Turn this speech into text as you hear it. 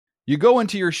You go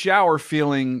into your shower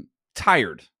feeling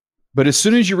tired, but as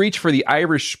soon as you reach for the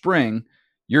Irish Spring,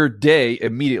 your day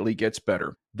immediately gets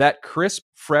better. That crisp,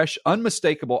 fresh,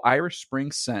 unmistakable Irish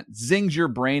Spring scent zings your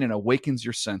brain and awakens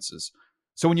your senses.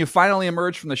 So when you finally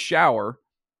emerge from the shower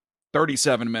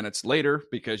 37 minutes later,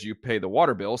 because you pay the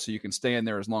water bill so you can stay in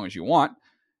there as long as you want,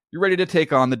 you're ready to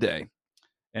take on the day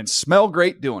and smell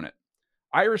great doing it.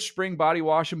 Irish Spring Body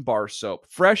Wash and Bar Soap.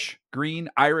 Fresh, green,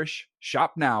 Irish.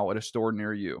 Shop now at a store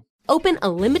near you. Open a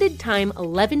limited-time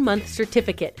 11-month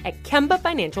certificate at Kemba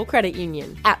Financial Credit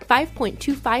Union. At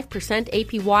 5.25%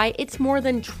 APY, it's more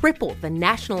than triple the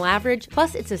national average,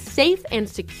 plus it's a safe and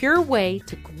secure way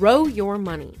to grow your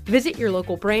money. Visit your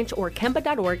local branch or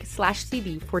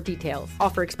kemba.org/CD for details.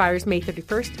 Offer expires May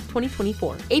 31st,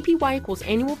 2024. APY equals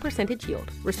annual percentage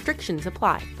yield. Restrictions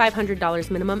apply. $500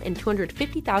 minimum and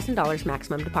 $250,000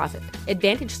 maximum deposit.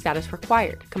 Advantage status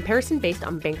required. Comparison based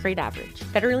on bank rate average.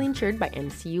 Federally insured by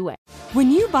NCUA. When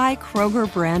you buy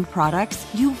Kroger brand products,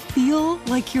 you feel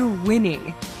like you're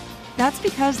winning. That's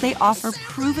because they offer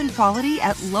proven quality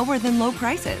at lower than low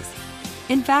prices.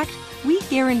 In fact, we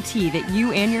guarantee that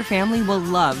you and your family will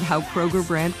love how Kroger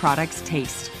brand products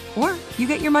taste, or you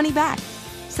get your money back.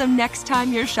 So next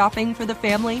time you're shopping for the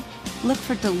family, look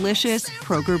for delicious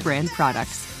Kroger brand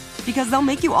products, because they'll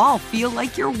make you all feel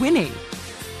like you're winning.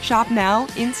 Shop now,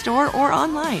 in-store, or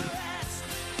online.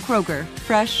 Kroger,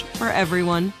 fresh for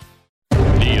everyone.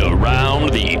 The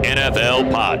Around the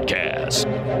NFL podcast.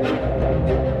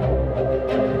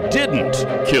 Didn't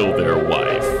kill their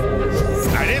wife.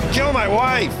 I didn't kill my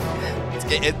wife.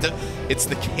 It's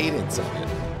the cadence of it.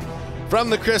 From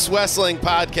the Chris Wessling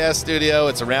podcast studio,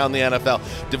 it's Around the NFL.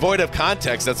 Devoid of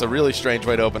context, that's a really strange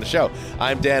way to open a show.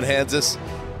 I'm Dan Hanzus,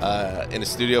 in a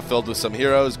studio filled with some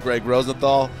heroes, Greg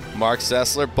Rosenthal, Mark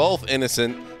Sessler, both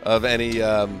innocent of any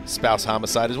spouse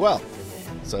homicide as well.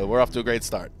 So we're off to a great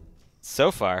start.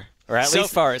 So far. Or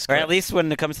at least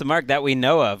when it comes to Mark that we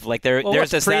know of. Like there's what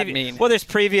does that mean? Well, there's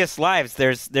previous lives.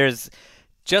 There's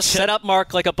just set up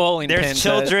Mark like a bowling pin. There's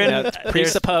children.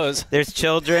 Presuppose. There's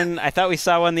children. I thought we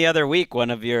saw one the other week, one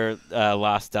of your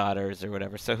lost daughters or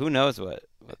whatever. So who knows what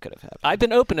could have happened. I've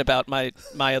been open about my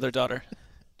other daughter.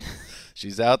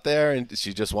 She's out there and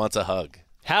she just wants a hug.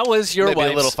 How was your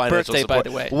Maybe wife's birthday, support. by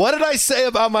the way? What did I say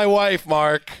about my wife,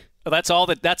 Mark? Well, that's all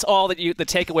that the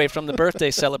takeaway from the birthday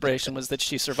celebration was that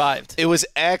she survived. It was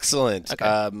excellent.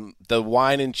 Okay. The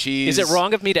wine and cheese. Is it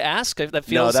wrong of me to ask? That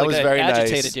feels that like was I very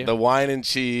agitated nice. you. The wine and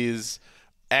cheese,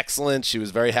 excellent. She was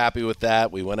very happy with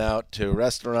that. We went out to a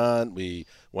restaurant. We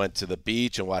went to the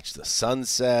beach and watched the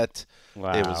sunset.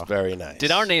 Wow. It was very nice.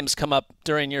 Did our names come up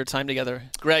during your time together,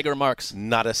 Greg or Mark's?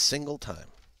 Not a single time.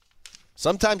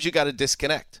 Sometimes you got to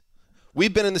disconnect.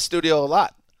 We've been in the studio a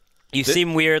lot. You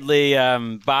seem weirdly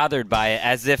bothered by it,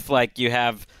 as if like you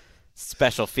have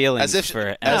special feelings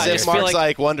for As if Mark's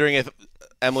like wondering if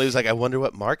Emily was like, I wonder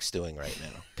what Mark's doing right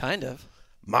now. Kind of.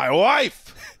 My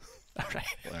wife. All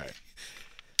right.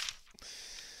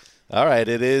 All right.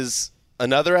 It is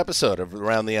another episode of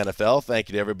Around the NFL. Thank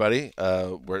you to everybody.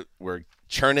 We're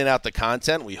churning out the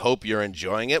content. We hope you're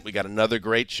enjoying it. We got another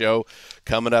great show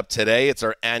coming up today. It's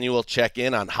our annual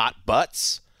check-in on hot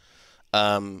butts.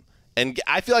 And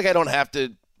I feel like I don't have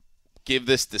to give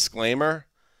this disclaimer,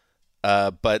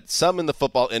 but some in the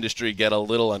football industry get a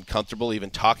little uncomfortable even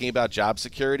talking about job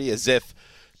security, as if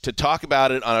to talk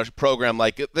about it on a program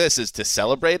like this is to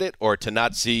celebrate it or to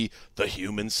not see the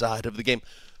human side of the game.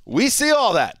 We see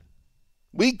all that.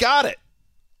 We got it.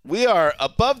 We are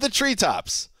above the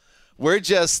treetops.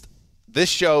 This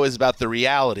show is about the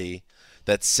reality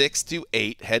that 6 to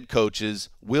 8 head coaches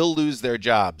will lose their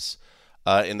jobs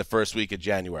in the first week of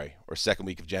January or second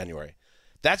week of January.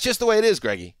 That's just the way it is,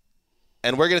 Greggy.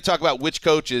 And we're going to talk about which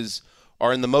coaches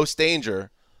are in the most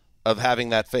danger of having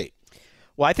that fate.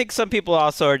 Well, I think some people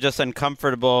also are just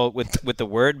uncomfortable with the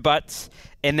word butts,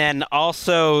 and then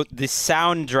also the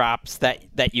sound drops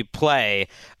that you play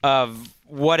of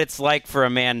what it's like for a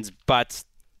man's butts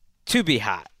to be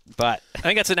hot. But I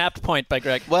think that's an apt point by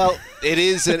Greg. Well,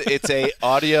 it's a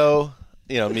audio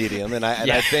medium, and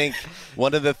I think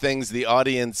one of the things the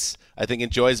audience I think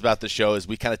enjoys about the show is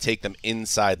we kind of take them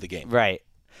inside the game. Right.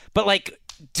 But like,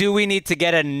 do we need to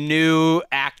get a new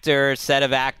set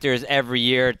of actors every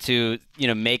year to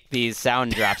make these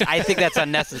sound drops? I think that's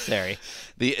unnecessary.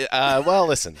 Well,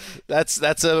 listen, that's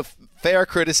a fair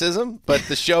criticism, but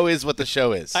the show is what the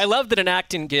show is. I love that an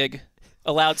acting gig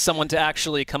allowed someone to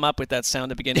actually come up with that sound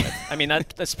to begin with. I mean,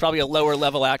 that's probably a lower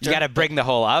level actor. You got to bring the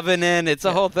whole oven in. It's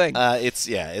a whole thing.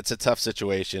 It's a tough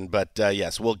situation, but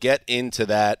yes, we'll get into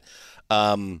that.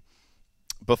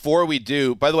 Before we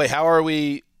do, by the way, how are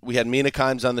we? We had Mina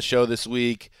Kimes on the show this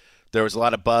week. There was a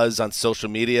lot of buzz on social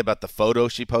media about the photo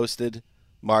she posted.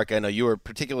 Mark, I know you were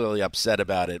particularly upset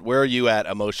about it. Where are you at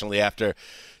emotionally after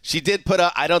she did put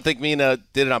up? I don't think Mina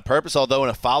did it on purpose, although in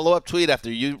a follow-up tweet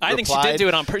after you replied, think she did do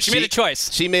it on purpose. She made a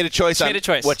choice. She made a choice on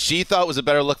what she thought was a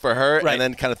better look for her, right, and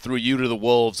then kind of threw you to the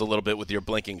wolves a little bit with your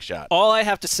blinking shot. All I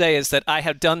have to say is that I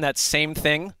have done that same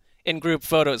thing in group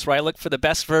photos where I look for the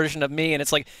best version of me, and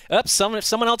it's like, if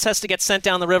someone else has to get sent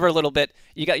down the river a little bit,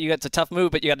 it's a tough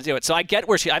move, but you got to do it. So I get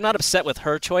where I'm not upset with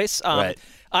her choice. Right.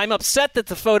 I'm upset that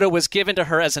the photo was given to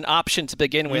her as an option to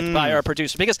begin with by our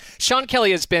producer, because Sean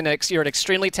Kelly has been you're an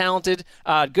extremely talented,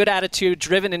 good attitude,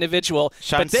 driven individual.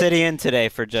 Sean sitting in today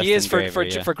for Justin He is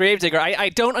Graver, for Gravedigger. I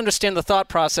don't understand the thought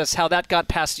process, how that got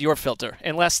past your filter,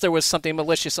 unless there was something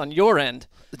malicious on your end.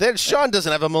 Then Sean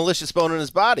doesn't have a malicious bone in his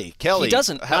body. Kelly, he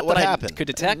doesn't. What happened? I could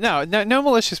detect. No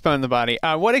malicious bone in the body.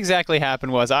 What exactly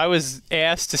happened was I was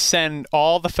asked to send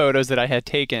all the photos that I had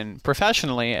taken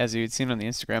professionally, as you'd seen on the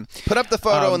Instagram. Put up the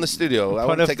photo in the studio. I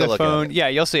want to take a look at it. Yeah,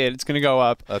 you'll see it. It's going to go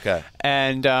up. Okay.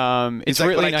 And it's like,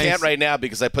 really but nice. I can't right now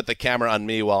because I put the camera on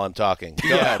me while I'm talking.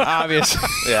 Go ahead. Obviously.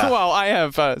 Yeah. Well, I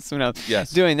have someone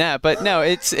else doing that, but no,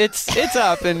 it's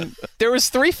up, and there was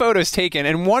 3 photos taken,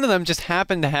 and one of them just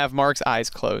happened to have Mark's eyes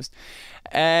closed.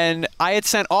 And I had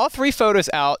sent all 3 photos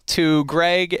out to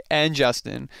Greg and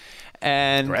Justin,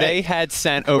 and they had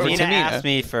sent over to Mina. asked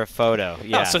me for a photo.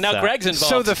 Yeah, so now Greg's involved.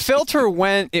 So the filter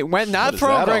went not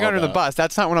throwing Greg under the bus.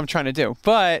 That's not what I'm trying to do.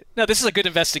 But no, this is a good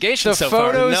investigation so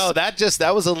photos, far. No,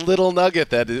 that was a little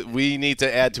nugget that we need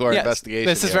to add to our investigation.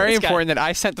 This is very important that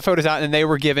I sent the photos out and they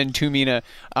were given to Mina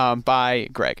by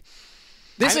Greg.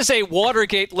 This is a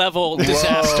Watergate-level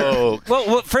disaster.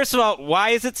 Well, first of all, why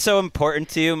is it so important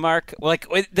to you, Mark? Like,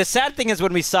 the sad thing is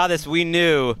when we saw this, we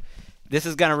knew this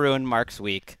is going to ruin Mark's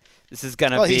week. This is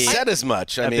going to be... Well, he said as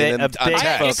much. I mean, a big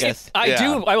focus.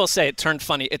 I will say it turned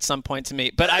funny at some point to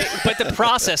me. But the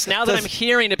process, now that I'm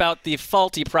hearing about the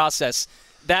faulty process,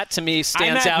 that to me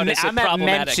stands out as problematic. I'm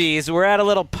at Menchie's. We're at a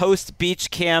little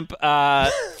post-beach camp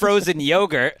frozen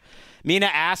yogurt. Mina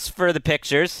asked for the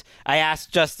pictures. I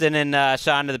asked Justin and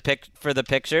Sean for the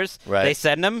pictures. Right. They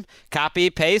send them.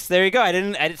 Copy, paste. There you go.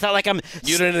 It's not like I'm.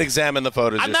 You didn't examine the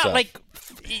photos yourself. I'm not like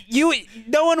you.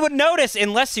 No one would notice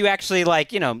unless you actually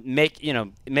make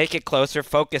it closer,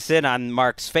 focus in on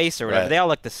Mark's face or whatever. Right. They all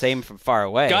look the same from far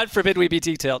away. God forbid we be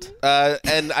detailed.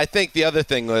 And I think the other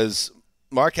thing was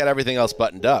Mark had everything else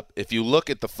buttoned up. If you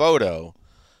look at the photo.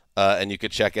 And you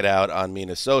could check it out on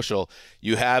Mina's social.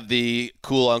 You have the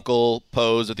cool uncle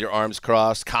pose with your arms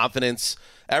crossed, confidence.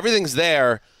 Everything's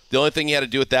there. The only thing you had to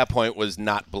do at that point was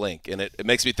not blink. And it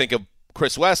makes me think of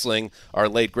Chris Wessling, our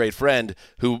late great friend,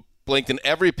 who blinked in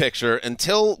every picture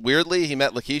until, weirdly, he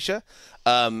met Lakeisha.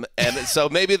 And so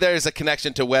maybe there's a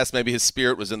connection to Wes. Maybe his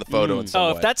spirit was in the photo in some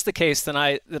way. If that's the case, then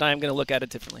I'm going to look at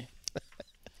it differently.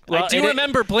 Well, I do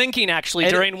remember blinking, actually,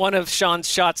 during one of Sean's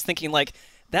shots, thinking, like,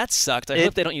 that sucked. I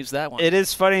hope they don't use that one. It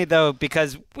is funny, though,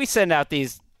 because we send out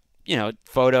these,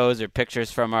 photos or pictures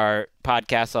from our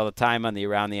podcast all the time on the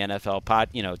Around the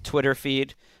NFL Twitter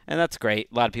feed, and that's great.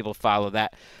 A lot of people follow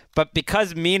that. But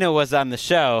because Mina was on the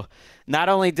show, not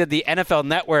only did the NFL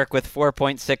Network with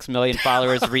 4.6 million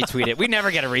followers retweet it. We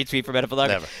never get a retweet from NFL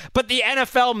Network. But the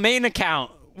NFL main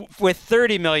account with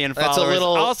 30 million followers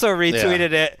also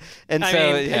retweeted it. And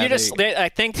I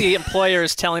think the employer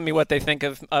is telling me what they think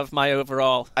of my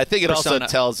overall I think it persona. also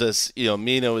tells us,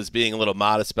 Mina was being a little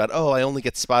modest about, I only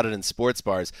get spotted in sports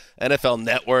bars. NFL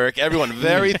Network, everyone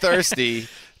very thirsty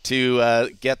to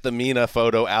get the Mina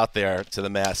photo out there to the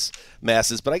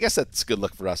masses. But I guess that's a good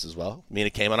look for us as well. Mina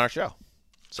came on our show.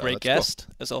 So great guest,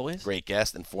 as always. Great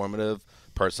guest, informative,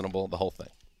 personable, the whole thing.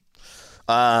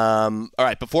 All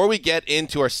right, before we get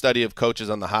into our study of coaches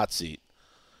on the hot seat,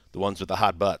 the ones with the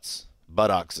hot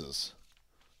buttocks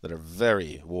that are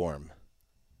very warm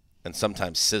and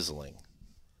sometimes sizzling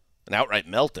and outright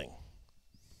melting.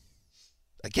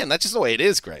 Again, that's just the way it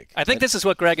is, Greg. I think this is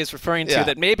what Greg is referring to,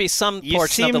 that maybe some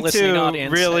portion of the listening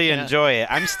audience really enjoy it.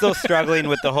 I'm still struggling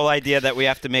with the whole idea that we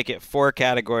have to make it 4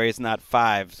 categories, not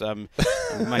 5. So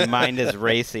my mind is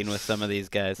racing with some of these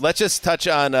guys. Let's just touch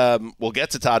on, we'll get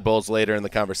to Todd Bowles later in the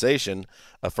conversation,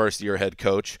 a first-year head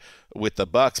coach with the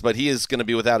Bucs, but he is going to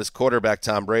be without his quarterback,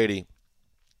 Tom Brady,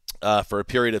 for a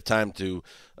period of time to,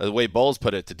 the way Bowles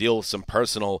put it, to deal with some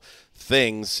personal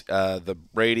things. The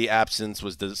Brady absence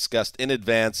was discussed in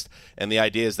advance, and the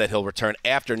idea is that he'll return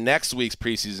after next week's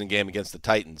preseason game against the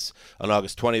Titans on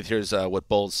August 20th. Here's what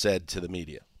Bowles said to the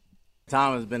media.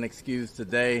 Tom has been excused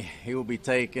today. He will be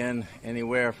taken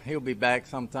anywhere. He'll be back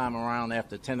sometime around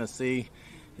after Tennessee.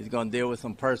 He's going to deal with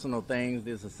some personal things.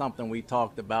 This is something we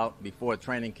talked about before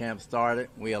training camp started.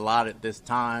 We allotted this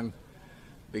time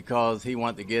because he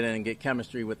wanted to get in and get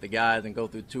chemistry with the guys and go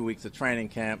through 2 weeks of training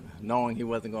camp, knowing he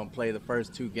wasn't going to play the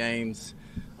first 2 games.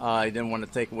 He didn't want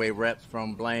to take away reps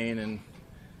from Blaine and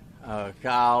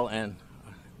Kyle, and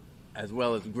as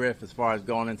well as Griff, as far as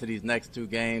going into these next 2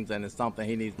 games, and it's something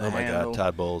he needs to handle. Oh my God,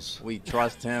 Todd Bowles. We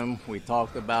trust him. We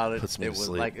talked about it. Puts me It to was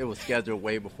sleep. like it was scheduled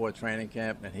way before training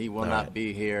camp, and he will not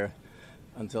be here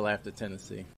until after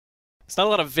Tennessee. It's not a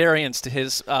lot of variance to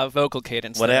his vocal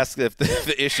cadence. When there. asked if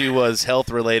the issue was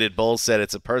health-related, Bowles said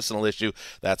it's a personal issue.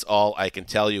 That's all I can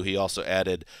tell you. He also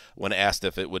added, when asked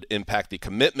if it would impact the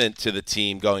commitment to the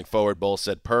team going forward, Bowles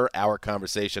said, per our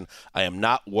conversation, I am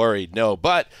not worried, no.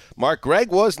 But Mark Gregg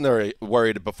was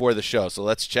worried before the show, so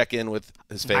let's check in with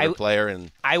his favorite player.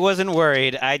 And I wasn't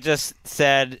worried. I just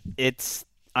said it's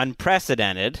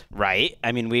unprecedented, right?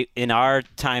 I mean, we in our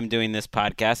time doing this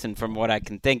podcast, and from what I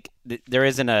can think, there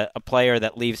isn't a player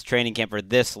that leaves training camp for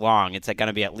this long. It's going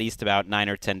to be at least about 9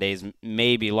 or 10 days,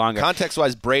 maybe longer.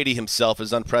 Context-wise, Brady himself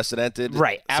is unprecedented.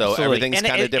 Right, absolutely. So everything's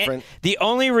kind of different. The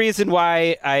only reason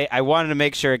why I wanted to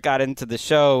make sure it got into the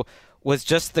show was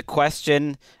just the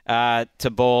question to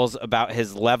Bowles about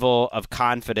his level of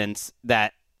confidence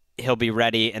that he'll be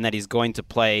ready and that he's going to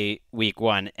play week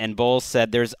 1. And Bowles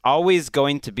said there's always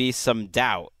going to be some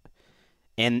doubt,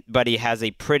 but he has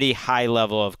a pretty high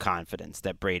level of confidence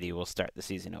that Brady will start the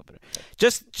season opener.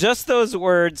 Just those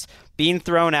words being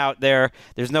thrown out there.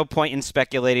 There's no point in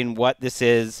speculating what this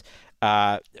is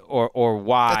or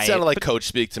why. That sounded like coach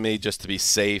speak to me, just to be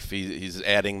safe. He's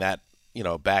adding that,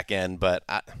 back end. But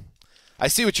I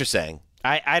see what you're saying.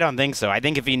 I don't think so. I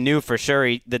think if he knew for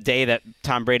sure the day that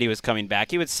Tom Brady was coming back,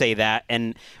 he would say that.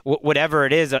 And whatever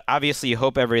it is, obviously you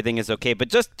hope everything is okay. But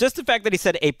just the fact that he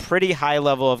said a pretty high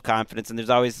level of confidence, and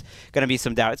there's always going to be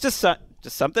some doubt. It's just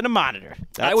something to monitor.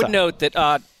 I would note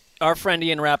that our friend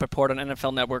Ian Rappaport on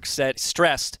NFL Network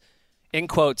stressed, in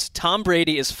quotes, Tom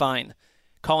Brady is fine,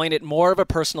 calling it more of a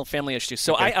personal family issue.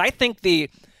 So okay. I think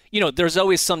there's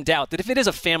always some doubt that if it is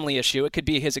a family issue, it could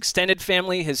be his extended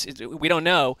family, we don't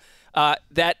know.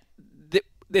 That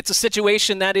it's a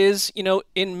situation that is,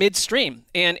 in midstream,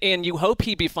 and you hope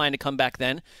he'd be fine to come back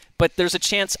then. But there's a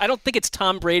chance. I don't think it's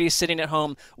Tom Brady sitting at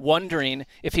home wondering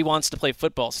if he wants to play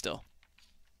football still.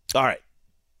 All right.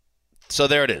 So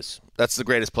there it is. That's the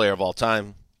greatest player of all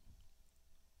time.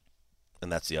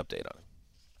 And that's the update on him.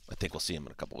 I think we'll see him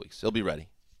in a couple weeks. He'll be ready.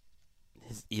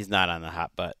 He's not on the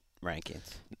hot butt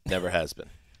rankings. Never has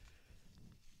been.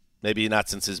 Maybe not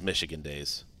since his Michigan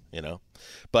days.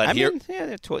 But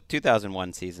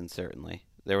 2001 season, certainly.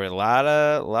 There were a lot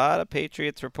of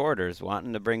Patriots reporters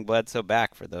wanting to bring Bledsoe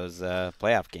back for those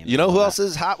playoff games. You know who else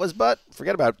is hot was butt?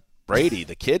 Forget about Brady,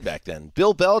 the kid back then.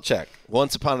 Bill Belichick,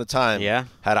 once upon a time,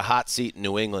 had a hot seat in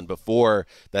New England before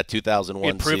that 2001 season.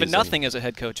 He had proven nothing as a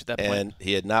head coach at that point. And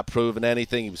he had not proven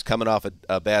anything. He was coming off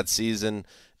a bad season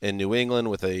in New England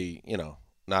with a,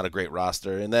 not a great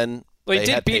roster. And then he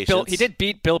did beat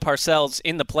Bill Parcells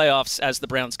in the playoffs as the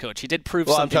Browns coach. He did prove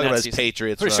something I'm talking that about season. his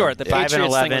Patriots. For sure, the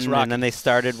Patriots 5-11, and then they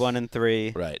started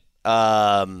 1-3. Right.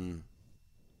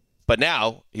 But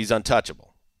now he's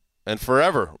untouchable, and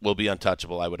forever will be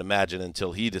untouchable, I would imagine,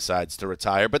 until he decides to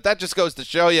retire. But that just goes to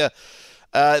show you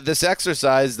this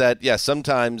exercise that,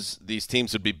 sometimes these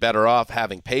teams would be better off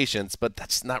having patience, but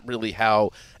that's not really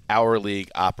how our league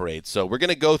operates. So we're going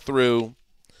to go through.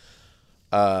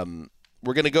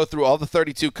 We're going to go through all the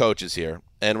 32 coaches here,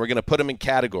 and we're going to put them in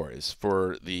categories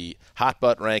for the Hot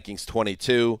Butt Rankings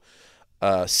 22.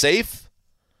 Safe,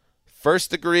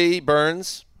 first degree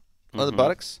Burns on the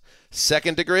buttocks.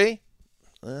 Second degree,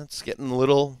 it's getting a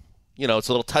little, it's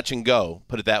a little touch and go,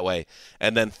 put it that way.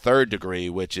 And then third degree,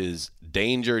 which is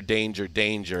danger, danger,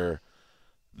 danger.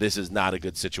 This is not a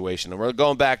good situation. And we're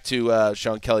going back to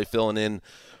Sean Kelly filling in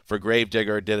for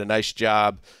Gravedigger, did a nice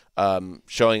job.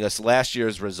 Showing us last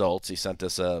year's results. He sent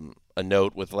us a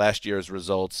note with last year's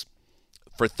results.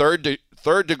 For third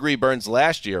degree Burns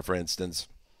last year, for instance,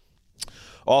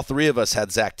 all three of us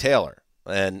had Zach Taylor.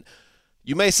 And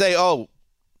you may say, oh,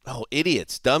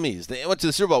 idiots, dummies. They went to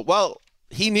the Super Bowl. Well,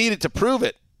 he needed to prove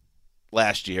it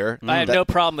last year. I have no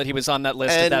problem that he was on that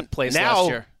list at that place last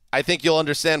year. I think you'll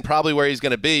understand probably where he's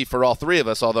going to be for all three of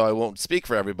us, although I won't speak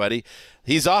for everybody.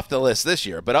 He's off the list this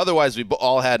year. But otherwise, we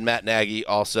all had Matt Nagy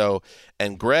also,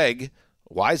 and Greg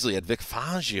wisely had Vic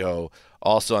Fangio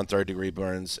also on third degree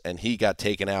Burns, and he got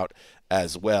taken out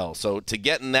as well. So to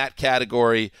get in that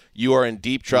category, you are in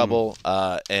deep trouble,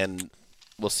 and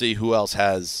we'll see who else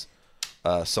has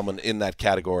someone in that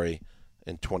category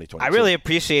in 2022. I really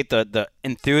appreciate the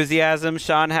enthusiasm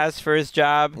Sean has for his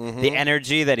job, the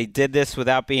energy that he did this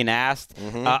without being asked,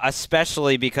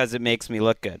 especially because it makes me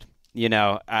look good.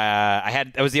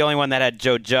 I was the only one that had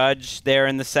Joe Judge there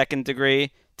in the second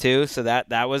degree too, so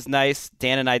that was nice.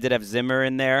 Dan and I did have Zimmer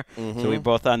in there, so we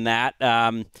both on that.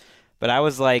 But I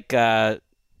was like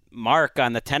Mark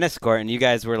on the tennis court, and you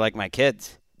guys were like my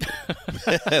kids.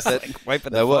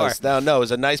 Wiping the floor. No, it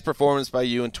was a nice performance by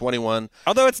you in 21.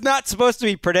 Although it's not supposed to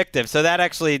be predictive, so that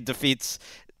actually defeats.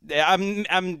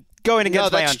 I'm going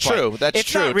against my own point. That's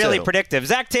true. It's not really too. predictive.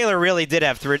 Zach Taylor really did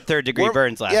have third-degree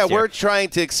burns last year. Yeah, we're trying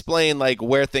to explain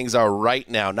where things are right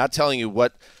now, not telling you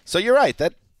what. So you're right.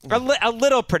 That a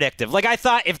little predictive. I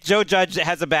thought if Joe Judge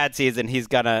has a bad season, he's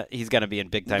gonna be in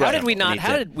big time. How did we not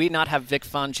have Vic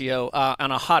Fangio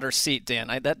on a hotter seat, Dan?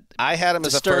 I had him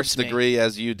as a first degree,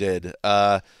 as you did.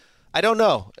 I don't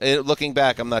know. Looking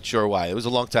back, I'm not sure why. It was a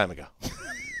long time ago.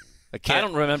 I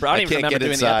don't remember. I don't even remember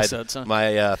doing the episode. So.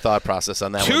 My thought process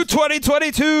on that.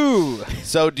 2022.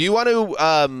 So do you want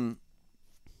to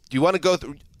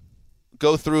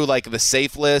go through the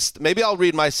safe list? Maybe I'll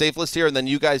read my safe list here, and then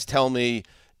you guys tell me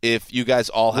if you guys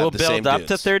all have the same We'll build up dudes.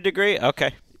 to third degree?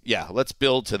 Okay. Yeah, let's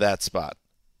build to that spot.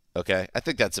 Okay? I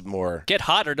think that's more... Get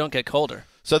hotter, don't get colder.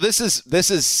 So this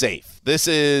is safe. This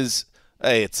is,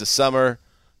 hey, it's the summer.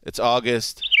 It's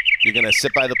August. You're going to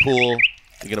sit by the pool.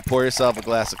 You're going to pour yourself a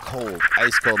glass of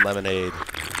ice cold lemonade.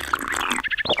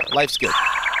 Life's good.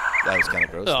 That was kind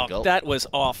of gross. Oh, that was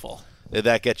awful. Did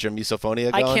that get your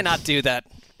misophonia going? I cannot do that.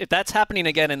 If that's happening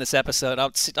again in this episode,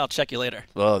 I'll check you later.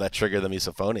 Oh, that triggered the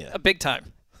misophonia. Big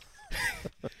time.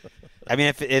 I mean,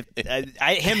 if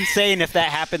him saying if that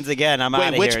happens again, I'm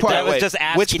out of which here. Part, that was just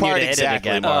asking which part you to exactly,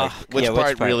 hit it again. Mark? Which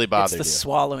part really bothered you? It's the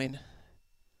swallowing.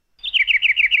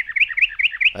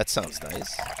 That sounds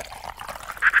nice.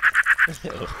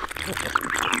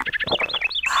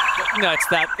 No,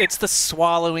 it's the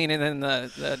swallowing and then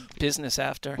the business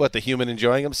after. What, the human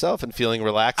enjoying himself and feeling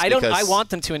relaxed? I want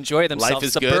them to enjoy themselves. Life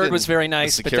is the good bird was very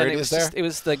nice, the but then it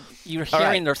was you're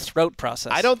hearing their throat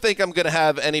process. I don't think I'm going to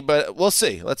have anybody. We'll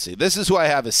see. Let's see. This is who I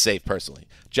have as safe personally.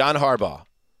 John Harbaugh.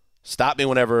 Stop me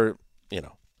whenever,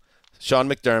 Sean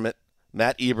McDermott,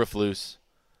 Matt Eberflus,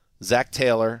 Zach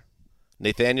Taylor,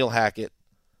 Nathaniel Hackett,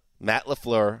 Matt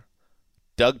LaFleur,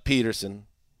 Doug Peterson,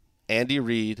 Andy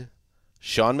Reid,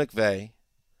 Sean McVay,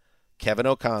 Kevin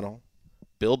O'Connell,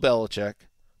 Bill Belichick,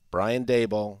 Brian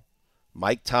Daboll,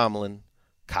 Mike Tomlin,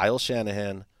 Kyle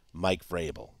Shanahan, Mike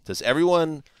Vrabel.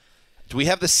 Do we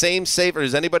have the same safe, or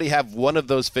does anybody have one of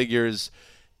those figures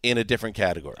in a different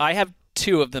category? I have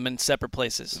two of them in separate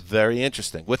places. Very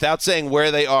interesting. Without saying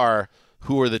where they are,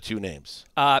 who are the two names?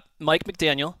 Mike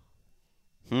McDaniel,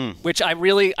 which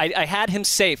I had him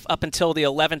safe up until the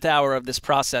 11th hour of this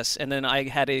process, and then I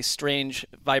had a strange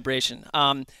vibration.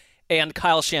 And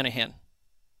Kyle Shanahan.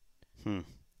 And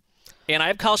I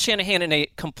have Kyle Shanahan in a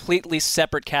completely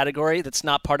separate category that's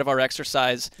not part of our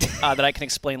exercise that I can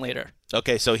explain later.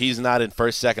 Okay, so he's not in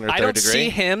first, second, or third degree? I don't see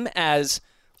him as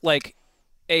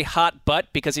a hot butt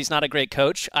because he's not a great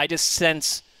coach. I just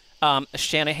sense a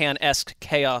Shanahan-esque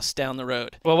chaos down the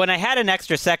road. Well, when I had an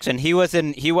extra section, he was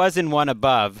in one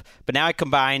above, but now I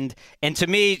combined. And to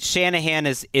me, Shanahan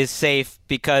is safe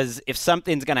because if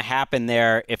something's going to happen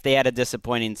there, if they had a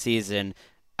disappointing season,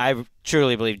 I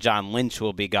truly believe John Lynch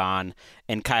will be gone,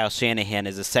 and Kyle Shanahan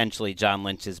is essentially John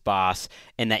Lynch's boss,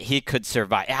 and that he could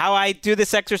survive. How I do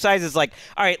this exercise is all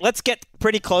right, let's get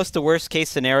pretty close to worst-case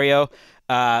scenario.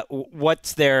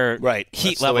 What's their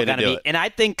heat level going to be? And I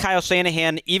think Kyle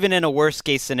Shanahan, even in a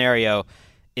worst-case scenario,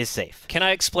 is safe. Can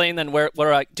I explain then where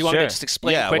I do you want me to just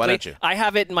explain quickly? Why don't you? I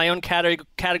have it in my own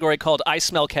category called I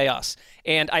Smell Chaos.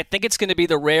 And I think it's going to be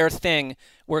the rare thing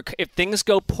where if things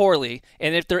go poorly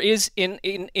and if there is in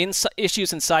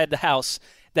issues inside the house,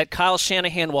 that Kyle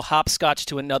Shanahan will hopscotch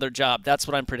to another job. That's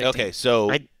what I'm predicting. Okay,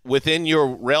 so within your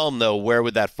realm, though, where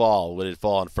would that fall? Would it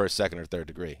fall on first, second, or third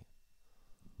degree?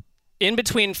 In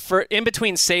between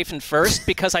safe and first,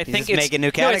 because I think it's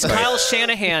new category. It's Kyle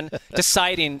Shanahan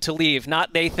deciding to leave,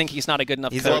 not they think he's not a good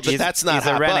enough coach. But that's not he's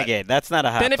a renegade. That's not a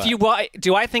hot Then butt.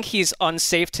 Do I think he's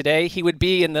unsafe today? He would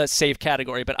be in the safe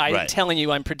category, but I'm telling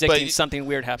you, I'm predicting something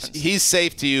weird happens. He's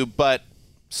safe to you, but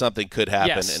something could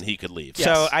happen and he could leave. Yes.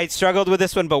 So I struggled with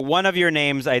this one, but one of your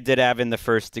names I did have in the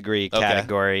first degree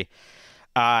category.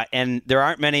 And there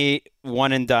aren't many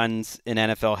one-and-dones in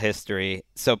NFL history,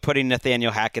 so putting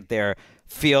Nathaniel Hackett there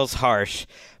feels harsh.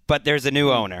 But there's a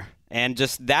new owner, and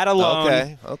just that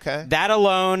alone, that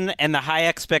alone and the high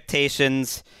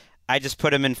expectations, I just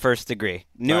put him in first degree.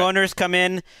 New owners come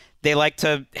in, they like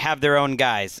to have their own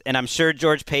guys, and I'm sure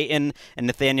George Payton and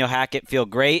Nathaniel Hackett feel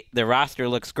great. Their roster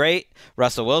looks great.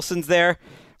 Russell Wilson's there.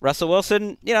 Russell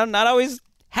Wilson, not always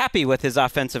happy with his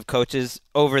offensive coaches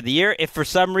over the year. If for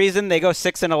some reason they go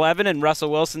 6-11 and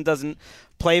Russell Wilson doesn't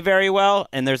play very well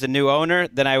and there's a new owner,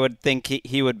 then I would think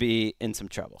he would be in some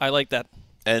trouble. I like that.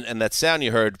 And that sound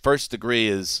you heard, first degree,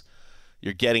 is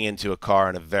you're getting into a car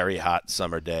on a very hot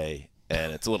summer day,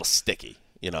 and it's a little sticky.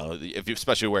 If you're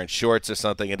especially wearing shorts or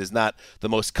something, it is not the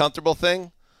most comfortable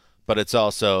thing, but it's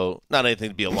also not anything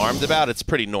to be alarmed about. It's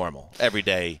pretty normal,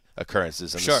 everyday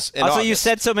occurrences. Sure. Also, you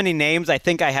said so many names. I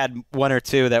think I had one or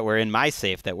two that were in my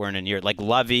safe that weren't in your. Like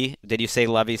Lovie. Did you say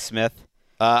Lovie Smith?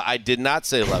 I did not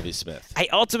say Lovie Smith. I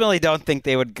ultimately don't think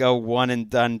they would go one and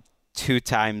done 2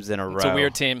 times in a row. It's a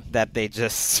weird team. That they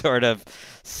just sort of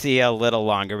see a little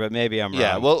longer, but maybe I'm wrong.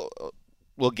 Yeah,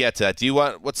 we'll get to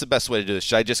that. What's the best way to do this?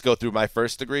 Should I just go through my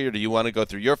first degree, or do you want to go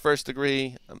through your first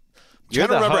degree? I don't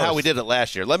remember how we did it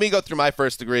last year. Let me go through my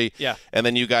first degree, and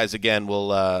then you guys, again,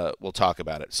 we'll talk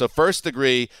about it. So first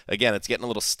degree, again, it's getting a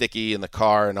little sticky in the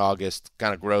car in August.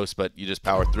 Kind of gross, but you just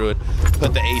power through it.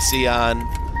 Put the AC on.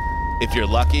 If you're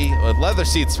lucky, leather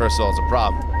seats, first of all, is a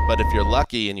problem. But if you're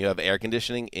lucky and you have air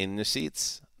conditioning in your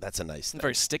seats, that's a nice thing.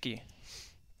 Very sticky.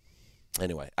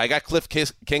 Anyway, I got Cliff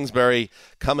Kingsbury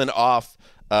coming off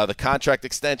the contract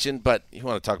extension, but you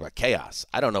want to talk about chaos.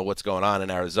 I don't know what's going on in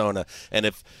Arizona.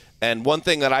 And one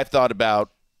thing that I've thought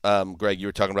about, Greg, you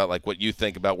were talking about like what you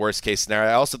think about worst case scenario.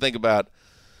 I also think about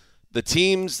the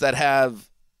teams that have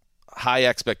high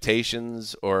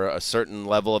expectations or a certain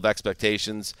level of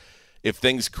expectations. If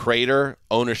things crater,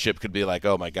 ownership could be like,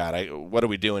 oh, my God, what are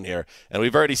we doing here? And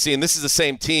we've already seen this is the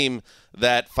same team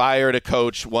that fired a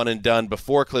coach, one and done,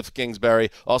 before Cliff Kingsbury,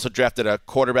 also drafted a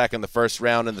quarterback in the first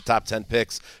round in the top 10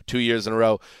 picks 2 years in a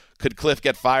row. Could Cliff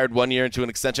get fired 1 year into an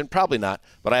extension? Probably not,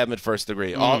 but I have him at first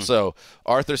degree. Also,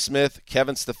 Arthur Smith,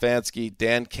 Kevin Stefanski,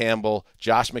 Dan Campbell,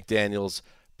 Josh McDaniels,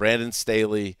 Brandon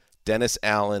Staley, Dennis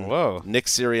Allen, Nick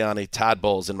Sirianni, Todd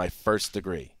Bowles in my first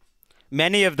degree.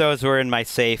 Many of those were in my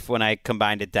safe when I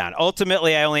combined it down.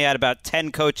 Ultimately, I only had about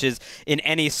 10 coaches in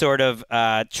any sort of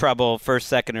trouble, first,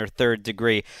 second, or third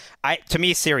degree. To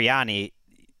me, Sirianni,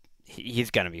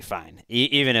 he's going to be fine,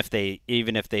 even if they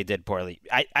did poorly.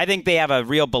 I think they have a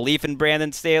real belief in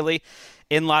Brandon Staley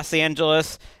in Los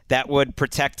Angeles that would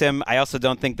protect him. I also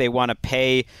don't think they want to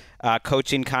pay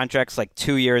coaching contracts like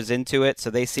 2 years into it, so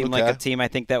they seem like a team I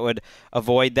think that would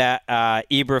avoid that.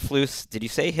 Eberflus, did you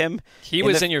say him? He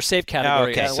was in your safe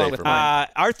category. Okay. Along with mine.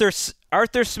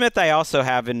 Arthur Smith I also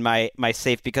have in my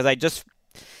safe because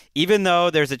even though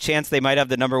there's a chance they might have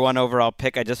the number 1 overall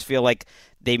pick, I just feel like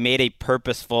they made a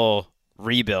purposeful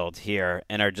rebuild here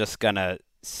and are just going to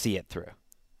see it through.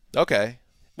 Okay.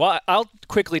 Well, I'll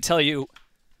quickly tell you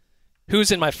who's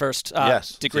in my first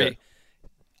degree. Yeah.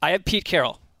 I have Pete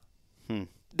Carroll.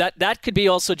 That could be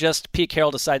also just Pete Carroll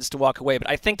decides to walk away, but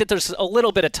I think that there's a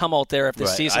little bit of tumult there if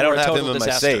this season were a total disaster. I don't have him in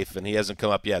my safe, and he hasn't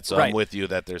come up yet, so I'm with you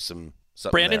that there's something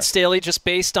Brandon Staley, just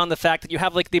based on the fact that you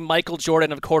have like the Michael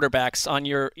Jordan of quarterbacks on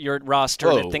your roster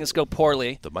and things go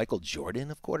poorly. The Michael Jordan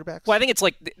of quarterbacks? Well, I think it's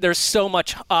like there's so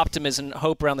much optimism and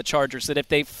hope around the Chargers that if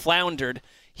they floundered,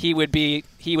 he would be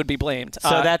blamed.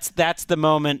 So that's the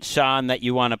moment, Sean, that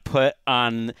you want to put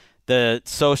on the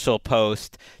social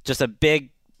post, just a big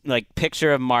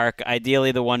picture of Mark,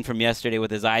 ideally the one from yesterday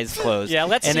with his eyes closed. Yeah,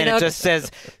 let's and then it just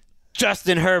says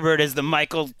Justin Herbert is the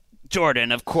Michael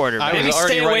Jordan of quarterback. Maybe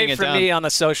stay away from me on the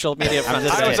social media front.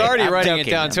 I was already writing it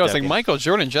down too. I was like, Michael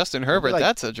Jordan, Justin Herbert,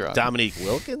 that's a drop. Dominique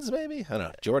Wilkins, maybe? I don't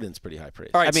know. Jordan's pretty high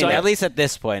praise. All right, at least at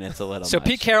this point, it's a little So much.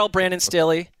 Pete Carroll, Brandon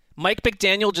Staley, Mike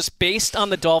McDaniel, just based on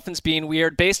the Dolphins being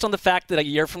weird, based on the fact that a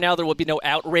year from now there will be no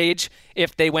outrage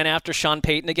if they went after Sean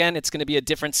Payton again. It's going to be a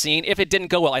different scene. If it didn't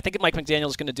go well, I think Mike McDaniel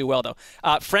is going to do well, though.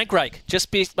 Frank Reich,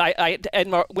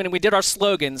 when we did our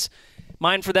slogans,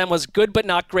 mine for them was good but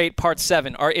not great, part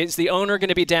 7. Is the owner going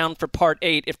to be down for part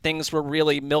 8 if things were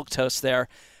really milquetoast there?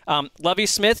 Lovie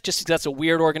Smith, just because that's a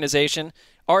weird organization.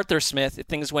 Arthur Smith, if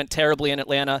things went terribly in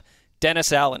Atlanta.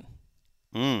 Dennis Allen.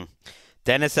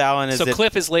 Dennis Allen is... So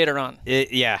Cliff is later on.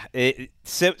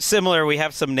 Similar. We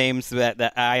have some names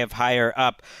that I have higher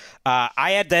up.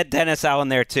 I had that Dennis Allen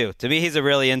there, too. To me, he's a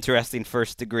really interesting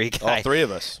first-degree guy. All three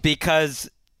of us. Because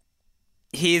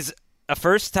he's a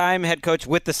first-time head coach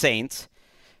with the Saints,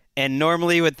 and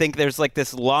normally you would think there's like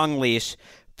this long leash,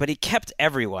 but he kept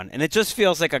everyone. And it just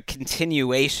feels like a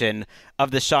continuation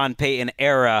of the Sean Payton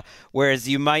era, whereas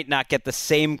you might not get the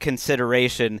same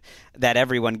consideration that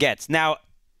everyone gets. Now,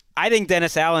 I think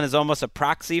Dennis Allen is almost a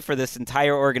proxy for this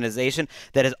entire organization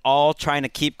that is all trying to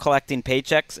keep collecting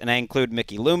paychecks, and I include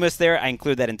Mickey Loomis there. I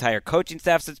include that entire coaching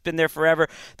staff that's been there forever,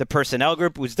 the personnel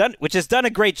group which has done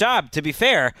a great job, to be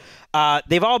fair.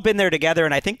 They've all been there together,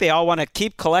 and I think they all want to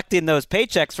keep collecting those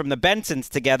paychecks from the Bensons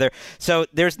together. So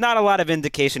there's not a lot of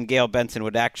indication Gayle Benson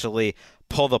would actually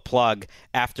pull the plug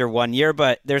after 1 year,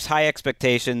 but there's high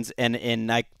expectations,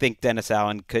 and I think Dennis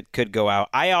Allen could go out.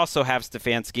 I also have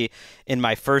Stefanski in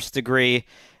my first degree.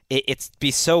 It'd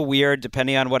be so weird,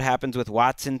 depending on what happens with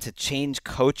Watson, to change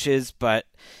coaches, but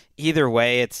either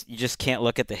way, you just can't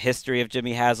look at the history of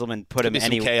Jimmy Haslam and put him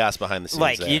anywhere. Chaos behind the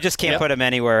scenes. You just can't put him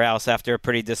anywhere else after a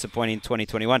pretty disappointing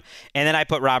 2021. And then I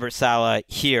put Robert Saleh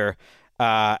here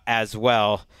as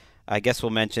well. I guess we'll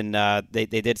mention they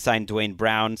did sign Dwayne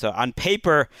Brown. So on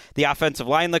paper, the offensive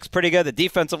line looks pretty good. The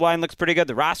defensive line looks pretty good.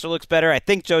 The roster looks better. I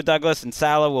think Joe Douglas and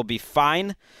Saleh will be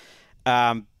fine.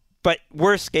 But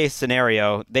worst case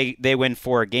scenario, they win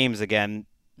 4 games again.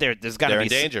 There's got to be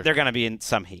danger. They're going to be in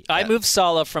some heat. I moved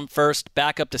Saleh from first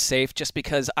back up to safe just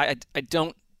because I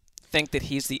don't think that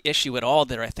he's the issue at all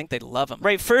there. I think they love him.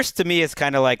 Right. First to me is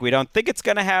kind of like we don't think it's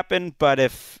going to happen, but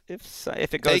if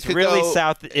it goes really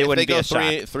south, it wouldn't be a shock.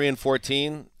 If they go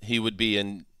 3-14, he would be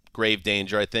in grave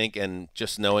danger, I think. And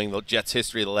just knowing the Jets'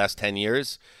 history of the last 10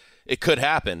 years, it could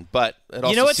happen. But it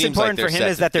also what's seems important like for him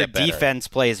is that their defense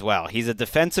plays well. He's a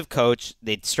defensive coach.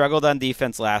 They struggled on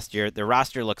defense last year. Their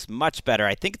roster looks much better.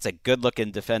 I think it's a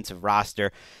good-looking defensive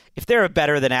roster. If they're a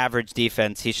better than average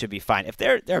defense, he should be fine. If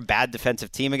they're a bad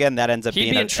defensive team again, that ends up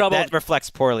being in trouble. That reflects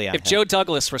poorly on him. If Joe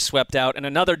Douglas were swept out and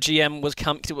another GM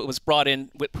was brought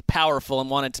in powerful and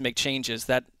wanted to make changes,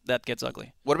 that gets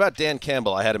ugly. What about Dan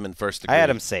Campbell? I had him in first degree. I had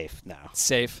him safe now.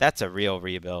 Safe. That's a real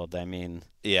rebuild. I mean,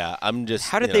 yeah, I'm just.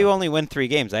 How did they only win 3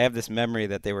 games? I have this memory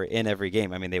that they were in every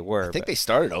game. I mean, they were. I think they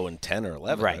started 0-10 or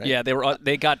 11. Right. Yeah,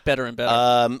 they got better and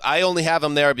better. I only have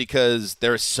them there because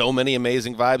there are so many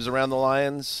amazing vibes around the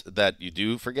Lions that you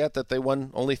do forget that they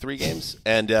won only 3 games.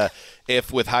 And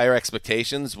if with higher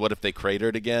expectations, what if they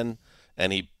cratered again?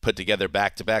 And he put together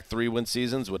back-to-back 3-win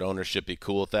seasons. Would ownership be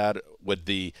cool with that? Would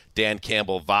the Dan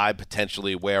Campbell vibe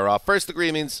potentially wear off? First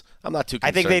degree means I'm not too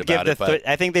concerned about it.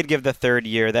 I think they'd give the 3rd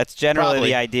year. That's generally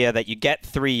the idea, that you get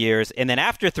 3 years, and then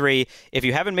after 3, if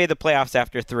you haven't made the playoffs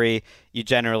after 3, you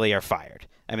generally are fired.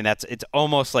 I mean, it's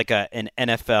almost like an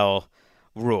NFL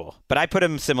rule. But I put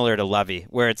him similar to Lovey,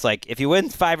 where it's like if you win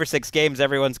 5 or 6 games,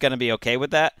 everyone's going to be okay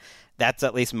with that. That's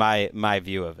at least my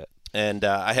view of it. And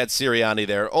I had Sirianni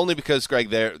there only because, Greg,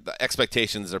 the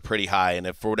expectations are pretty high. And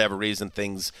if for whatever reason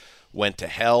things went to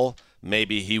hell,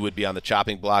 maybe he would be on the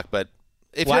chopping block. But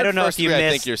if you're at first degree, I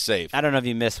think you're safe. I don't know if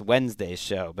you missed Wednesday's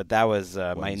show, but that was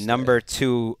my number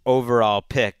 2 overall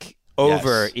pick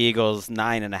over Eagles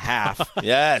 9.5.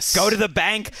 Yes. Go to the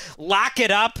bank, lock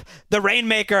it up. The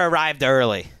Rainmaker arrived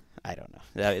early. I don't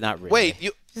know. Not really.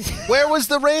 Wait, where was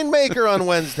the Rainmaker on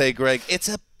Wednesday, Greg?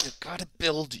 You've got to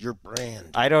build your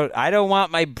brand. I don't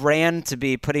want my brand to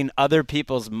be putting other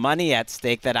people's money at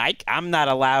stake that I'm not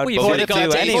allowed to do anyway.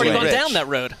 You've already gone down that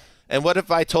road. And what if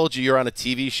I told you you're on a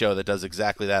TV show that does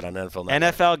exactly that on NFL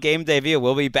Network? NFL Game Day View.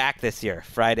 We'll be back this year,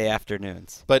 Friday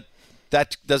afternoons. But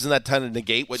doesn't that kind of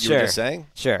negate what you were just saying?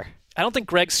 Sure. I don't think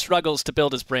Greg struggles to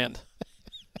build his brand.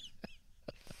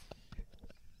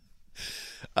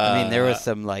 I mean, there was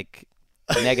some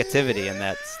negativity in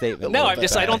that statement. No, I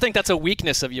don't think that's a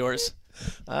weakness of yours.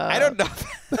 I don't know.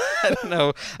 I don't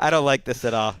know. I don't like this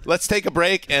at all. Let's take a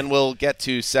break, and we'll get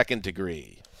to second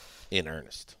degree in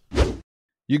earnest.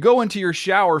 You go into your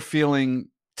shower feeling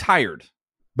tired,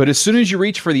 but as soon as you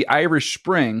reach for the Irish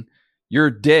Spring, your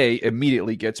day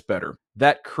immediately gets better.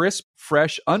 That crisp,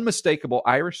 fresh, unmistakable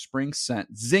Irish Spring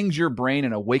scent zings your brain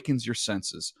and awakens your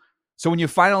senses. So when you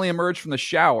finally emerge from the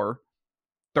shower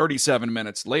 37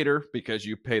 minutes later, because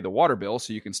you pay the water bill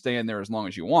so you can stay in there as long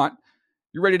as you want,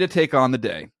 you're ready to take on the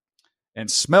day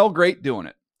and smell great doing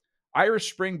it.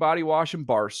 Irish Spring Body Wash and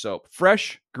Bar Soap.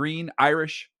 Fresh, green,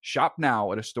 Irish. Shop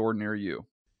now at a store near you.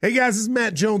 Hey guys, this is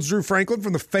Matt Jones, Drew Franklin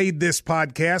from the Fade This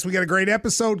podcast. We got a great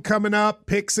episode coming up.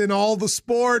 Picks in all the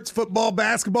sports, football,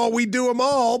 basketball, we do them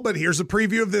all. But here's a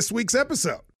preview of this week's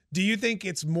episode. Do you think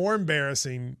it's more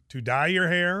embarrassing to dye your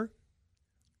hair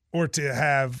or to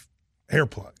have hair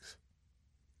plugs?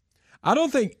 I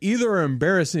don't think either are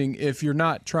embarrassing if you're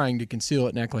not trying to conceal it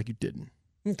and act like you didn't.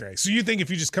 Okay, so you think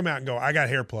if you just come out and go, I got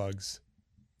hair plugs.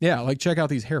 Yeah, check out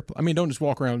these hair plugs. I mean, don't just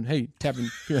walk around, tapping,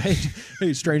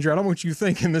 hey, stranger, I don't want you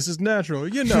thinking this is natural.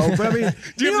 But I mean,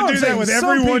 do you have to do that with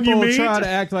everyone you meet? Some people try to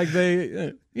act like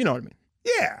they, you know what I mean?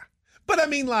 Yeah. But I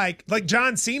mean, like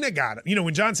John Cena got it.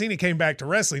 When John Cena came back to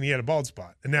wrestling, he had a bald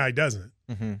spot, and now he doesn't.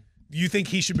 Mm-hmm. you think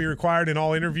he should be required in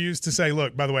all interviews to say,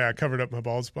 look, by the way, I covered up my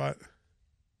bald spot?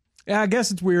 Yeah, I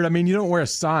guess it's weird. I mean, you don't wear a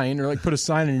sign or like put a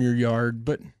sign in your yard,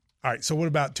 but. All right, so what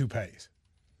about toupees?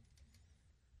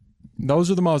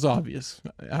 Those are the most obvious.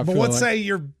 But let's say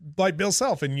you're like Bill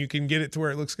Self and you can get it to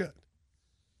where it looks good.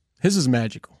 His is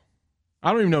magical.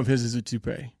 I don't even know if his is a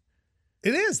toupee.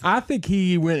 It is. I think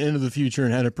he went into the future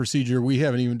and had a procedure we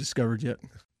haven't even discovered yet.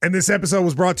 And this episode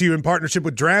was brought to you in partnership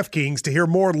with DraftKings. To hear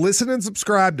more, listen and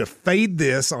subscribe to Fade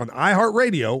This on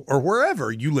iHeartRadio or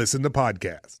wherever you listen to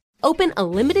podcasts. Open a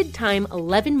limited-time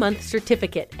 11-month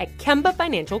certificate at Kemba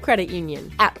Financial Credit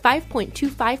Union. At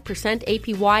 5.25%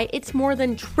 APY, it's more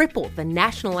than triple the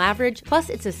national average, plus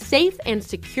it's a safe and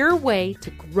secure way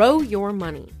to grow your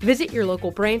money. Visit your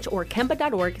local branch or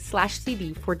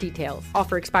kemba.org/cd for details.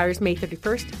 Offer expires May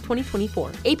 31st, 2024.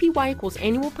 APY equals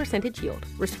annual percentage yield.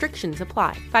 Restrictions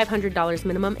apply. $500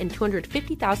 minimum and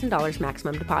 $250,000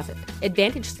 maximum deposit.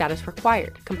 Advantage status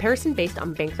required. Comparison based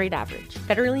on bank rate average.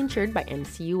 Federally insured by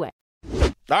NCUA.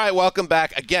 All right, welcome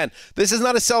back. Again, this is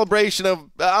not a celebration of,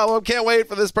 oh, I can't wait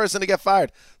for this person to get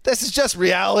fired. This is just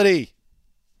reality.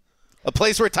 A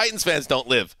place where Titans fans don't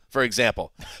live, for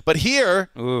example. But here,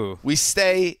 we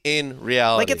stay in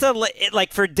reality.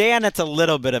 Like for Dan, it's a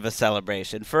little bit of a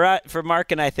celebration. For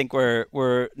Mark and I think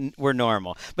we're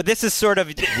normal. But this is sort of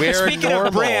Speaking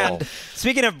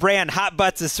of brand, Hot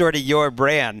Butts is sort of your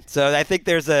brand. So I think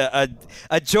there's a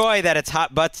joy that it's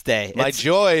Hot Butts Day.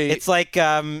 It's like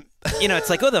it's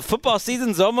like, the football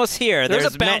season's almost here.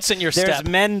 There's a bounce in your step. There's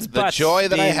men's butts the joy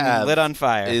that I have lit on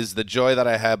fire. Is the joy that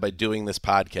I have by doing this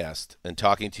podcast and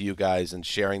talking to you guys and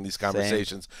sharing these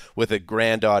conversations with a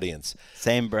grand audience.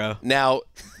 Same, bro. Now,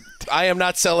 I am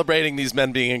not celebrating these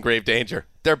men being in grave danger.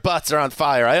 Their butts are on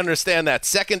fire. I understand that.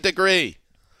 Second degree.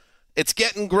 It's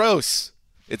getting gross.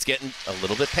 It's getting a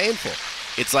little bit painful.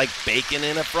 It's like bacon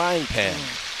in a frying pan.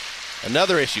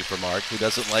 Another issue for Mark, who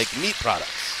doesn't like meat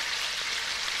products.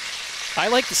 I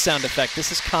like the sound effect.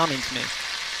 This is calming to me.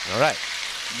 All right.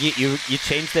 You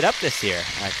changed it up this year,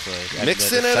 actually.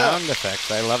 Mixing it up. Sound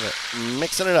effects. I love it.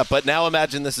 Mixing it up. But now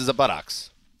imagine this is a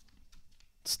buttocks.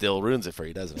 Still ruins it for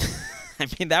you, doesn't it? I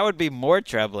mean, that would be more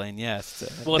troubling, yes.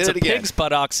 Well, it's a pig's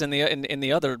buttocks in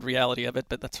the other reality of it,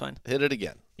 but that's fine. Hit it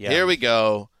again. Yeah. Here we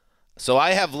go. So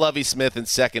I have Lovie Smith in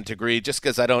second degree just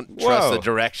because I don't trust the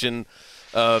direction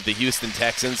of the Houston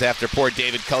Texans after poor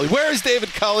David Culley. Where is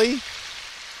David Culley?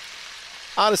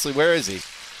 Honestly, where is he?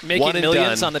 Making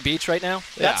millions on the beach right now?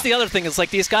 Yeah. That's the other thing. Is like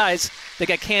these guys, they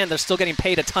get canned. They're still getting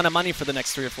paid a ton of money for the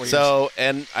next 3 or 4 years. So,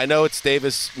 and I know it's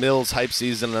Davis Mills hype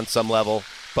season on some level,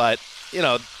 but,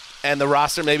 and the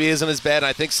roster maybe isn't as bad.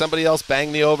 I think somebody else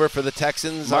banged the over for the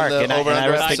Texans Mark, on the over-under episode. I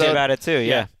was thinking about it too,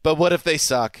 yeah. But what if they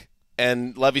suck?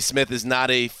 And Lovie Smith is not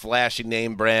a flashy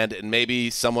name brand, and maybe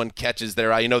someone catches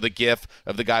their eye. You know the gif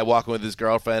of the guy walking with his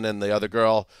girlfriend and the other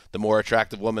girl, the more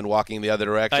attractive woman walking in the other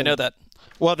direction? I know that.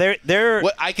 Well,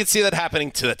 I could see that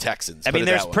happening to the Texans. I mean,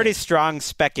 there's pretty strong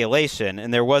speculation,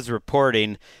 and there was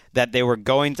reporting that they were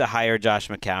going to hire Josh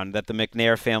McCown, that the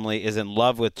McNair family is in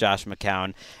love with Josh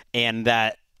McCown, and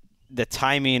that the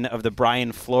timing of the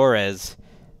Brian Flores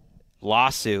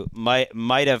lawsuit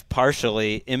might have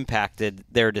partially impacted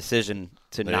their decision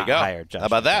to not hire Josh. How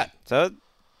about that? So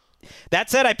that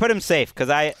said, I put him safe because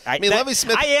Lovie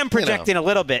Smith, I am projecting a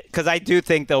little bit because I do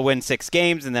think they'll win 6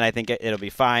 games, and then I think it'll be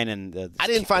fine. And I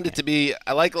didn't find it to be.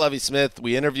 I like Lovie Smith.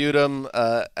 We interviewed him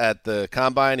at the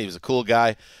Combine. He was a cool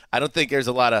guy. I don't think there's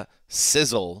a lot of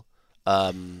sizzle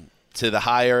to the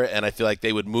hire, and I feel like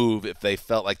they would move if they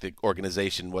felt like the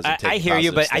organization wasn't taking I hear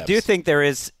you, but steps. I do think there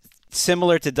is,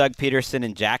 similar to Doug Peterson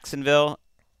in Jacksonville,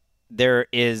 there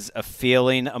is a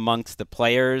feeling amongst the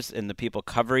players and the people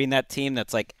covering that team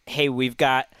that's like, hey, we've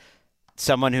got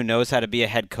someone who knows how to be a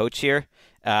head coach here.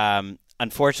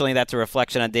 Unfortunately, that's a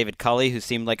reflection on David Culley, who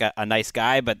seemed like a nice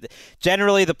guy. But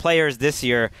generally, the players this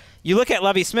year, you look at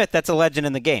Lovie Smith, that's a legend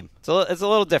in the game. It's a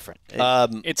little different.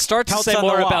 It starts to say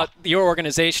more about your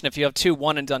organization if you have 2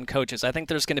 one-and-done coaches. I think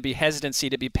there's going to be hesitancy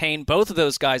to be paying both of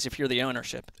those guys if you're the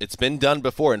ownership. It's been done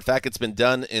before. In fact, it's been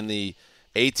done in the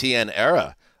ATN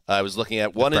era. I was looking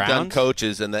at one-and-done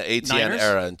coaches in the ATN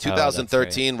era. In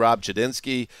 2013, Rob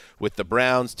Chadinsky with the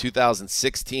Browns.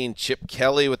 2016, Chip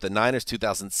Kelly with the Niners.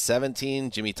 2017,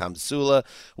 Jimmy Tomsula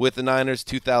with the Niners.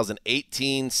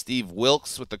 2018, Steve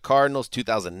Wilkes with the Cardinals.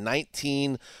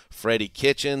 2019, Freddie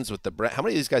Kitchens with the Browns. How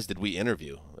many of these guys did we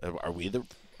interview? Are we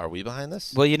Are we behind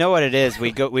this? Well, you know what it is.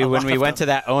 When we went to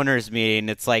that owners meeting,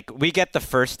 it's like we get the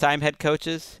first-time head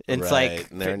coaches. It's like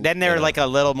then they're like a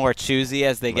little more choosy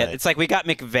as they get. Right. It's like we got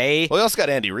McVay. Well, we also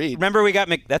got Andy Reid. Remember, we got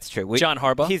That's true. John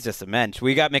Harbaugh. He's just a mensch.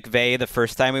 We got McVay the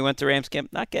first time we went to Rams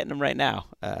camp. Not getting him right now.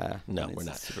 No, we're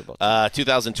not.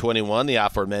 2021, the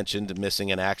aforementioned missing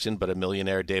in action, but a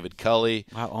millionaire David Culley.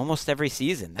 Wow, almost every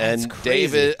season. That's and crazy.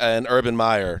 David and Urban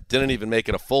Meyer didn't even make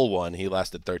it a full one. He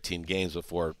lasted 13 games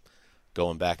before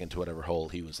going back into whatever hole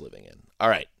he was living in. All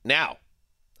right, now,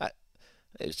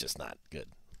 it was just not good.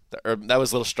 That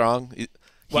was a little strong.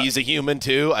 He's a human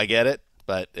too. I get it,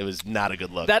 but it was not a good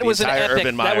look. That was an epic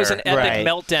Right.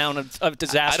 meltdown of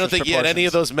disaster. I don't think he had any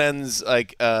of those men's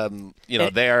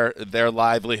their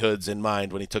livelihoods in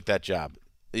mind when he took that job.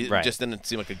 It just didn't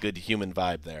seem like a good human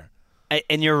vibe there.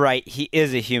 And you're right, he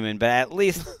is a human, but at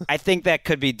least I think that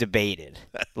could be debated.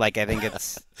 Like, I think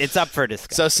it's up for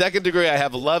discussion. So second degree, I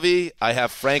have Lovey. I have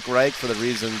Frank Reich for the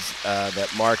reasons that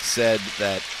Mark said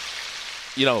that,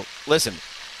 listen,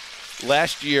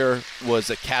 last year was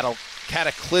a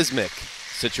cataclysmic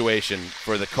situation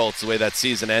for the Colts, the way that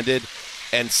season ended,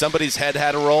 and somebody's head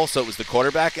had to roll, so it was the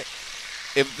quarterback.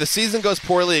 If the season goes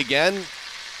poorly again,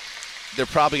 they're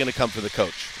probably going to come for the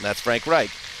coach, and that's Frank Reich.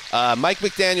 Mike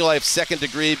McDaniel, I have second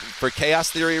degree for chaos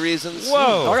theory reasons.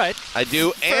 Whoa. All right. I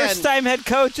do. First-time head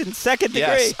coach in second degree.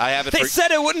 Yes, I have it. They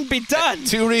said it wouldn't be done.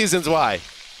 Two reasons why.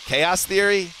 Chaos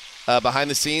theory behind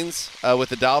the scenes with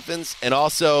the Dolphins. And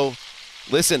also,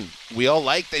 listen, we all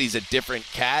like that he's a different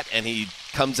cat and he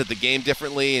comes at the game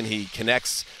differently and he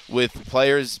connects with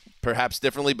players perhaps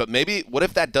differently. But maybe, what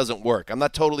if that doesn't work? I'm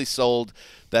not totally sold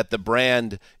that the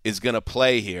brand is going to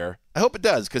play here. I hope it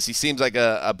does because he seems like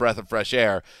a breath of fresh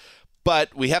air.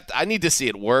 But I need to see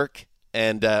it work.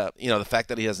 And, the fact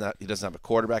that he doesn't have a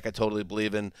quarterback I totally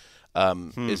believe in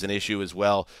is an issue as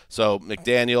well. So,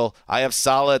 McDaniel, I have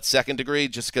Saleh at second degree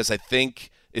just because I think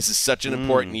this is such an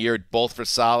important year both for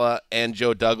Saleh and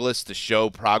Joe Douglas to show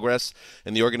progress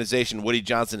in the organization. Woody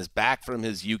Johnson is back from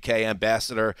his UK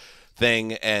ambassador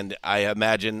thing, and I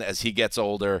imagine as he gets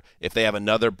older, if they have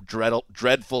another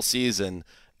dreadful season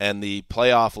and the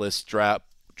playoff list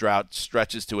drought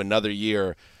stretches to another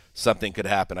year, something could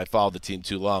happen. I followed the team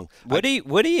too long. Woody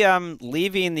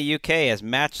leaving the UK has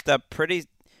matched up pretty,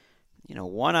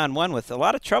 one-on-one with a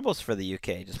lot of troubles for the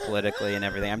UK, just politically and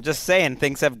everything. I'm just saying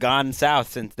things have gone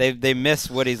south since they miss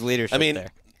Woody's leadership there.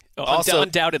 Also,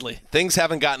 undoubtedly. Things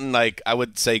haven't gotten, I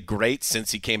would say, great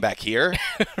since he came back here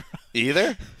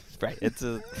either. Right. It's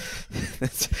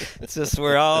just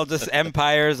we're all just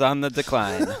empires on the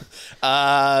decline. So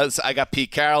I got Pete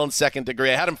Carroll in second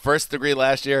degree. I had him first degree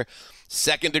last year.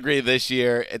 Second degree this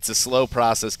year. It's a slow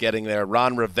process getting there.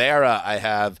 Ron Rivera I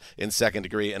have in second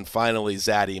degree. And finally,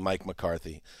 Zaddy, Mike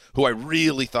McCarthy, who I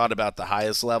really thought about the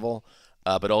highest level.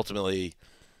 But ultimately,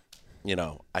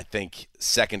 I think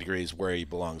second degree is where he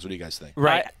belongs. What do you guys think?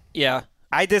 Right. Yeah.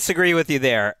 I disagree with you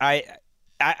there. I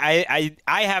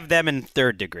have them in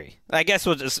third degree. I guess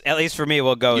we'll just, at least for me,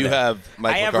 we'll go. You there. have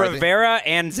Mike McCarthy? McCarthy? Rivera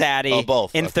and Zaddy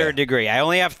both. in third degree. I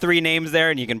only have three names there,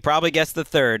 and you can probably guess the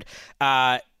third.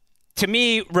 To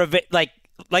me, like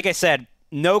I said,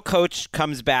 no coach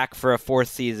comes back for a fourth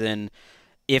season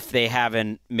if they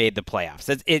haven't made the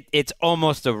playoffs. It's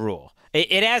almost a rule.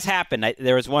 It has happened.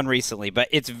 There was one recently, but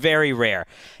it's very rare.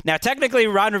 Now, technically,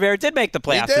 Ron Rivera did make the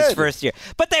playoffs his first year,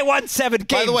 but they won 7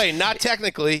 games. By the way, not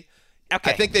technically.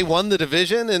 Okay. I think they won the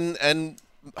division and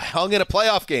hung in a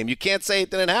playoff game. You can't say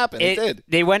it didn't happen. It did.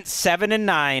 They went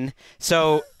 7-9.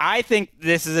 So I think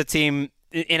this is a team,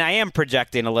 and I am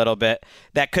projecting a little bit,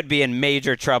 that could be in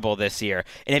major trouble this year.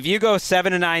 And if you go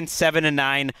 7-9,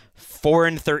 7-9,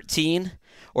 4-13,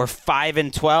 or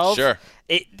 5-12, sure.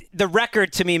 The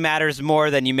record to me matters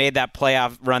more than you made that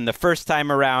playoff run the first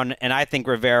time around, and I think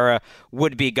Rivera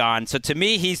would be gone. So to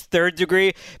me, he's third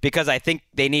degree because I think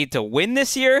they need to win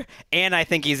this year, and I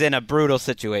think he's in a brutal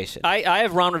situation. I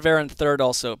have Ron Rivera in third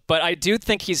also, but I do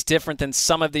think he's different than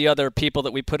some of the other people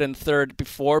that we put in third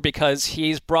before because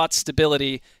he's brought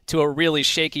stability to a really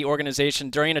shaky organization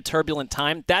during a turbulent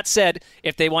time. That said,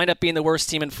 if they wind up being the worst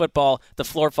team in football, the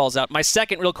floor falls out. My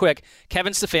second, real quick,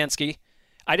 Kevin Stefanski.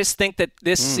 I just think that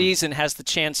this season has the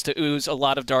chance to ooze a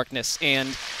lot of darkness,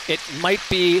 and it might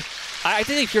be – I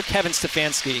think if you're Kevin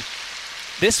Stefanski,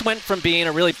 this went from being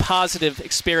a really positive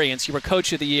experience, you were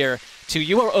coach of the year, to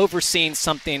you are overseeing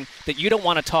something that you don't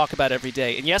want to talk about every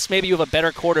day. And yes, maybe you have a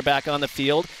better quarterback on the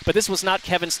field, but this was not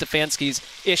Kevin Stefanski's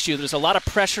issue. There's a lot of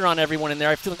pressure on everyone in there.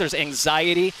 I feel like there's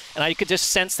anxiety, and I could just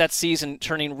sense that season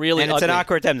turning really ugly. And it's an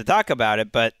awkward time to talk about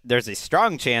it, but there's a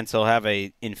strong chance he'll have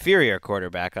an inferior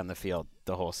quarterback on the field.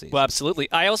 the whole season. Well,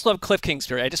 absolutely. I also love Cliff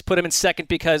Kingsbury. I just put him in second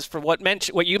because for what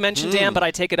you mentioned, Dan, but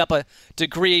I take it up a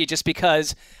degree just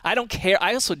because I don't care.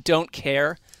 I also don't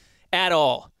care at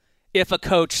all if a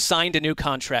coach signed a new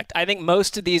contract. I think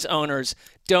most of these owners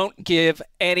don't give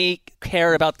any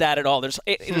care about that at all. There's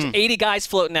 80 guys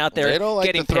floating out there. They don't like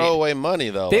getting to throw paid. away money,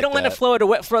 though. They don't let it throw it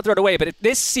away. But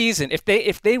this season, if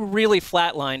they really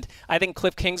flatlined, I think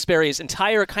Cliff Kingsbury's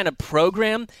entire kind of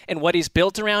program and what he's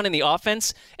built around in the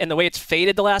offense and the way it's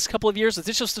faded the last couple of years, if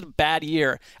it's just a bad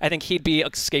year, I think he'd be a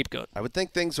scapegoat. I would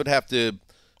think things would have to,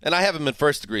 and I have him in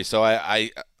first degree, so I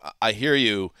hear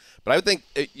you, but I would think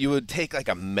you would take like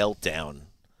a meltdown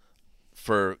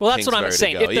for Well, that's what I'm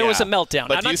saying. If there was a meltdown.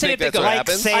 But I'm do you not saying think if they that's go. what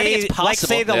happens? I think it's possible.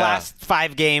 Say the last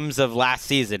 5 games of last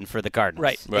season for the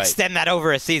Cardinals. Right. Extend that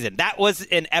over a season. That was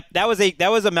a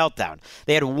meltdown.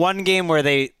 They had one game where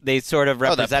they sort of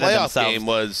represented that playoff themselves. game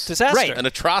was disaster. An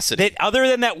atrocity. Other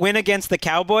than that win against the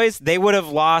Cowboys, they would have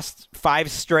lost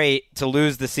 5 straight to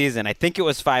lose the season. I think it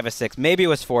was 5 or 6. Maybe it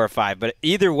was 4 or 5. But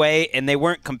either way, and they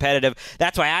weren't competitive.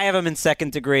 That's why I have him in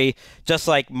second degree, just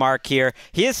like Mark here.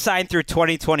 He is signed through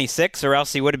 2026, or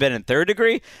else he would have been in third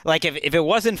degree. Like, if it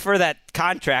wasn't for that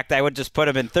contract, I would just put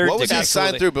him in third degree. What was he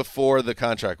signed through before the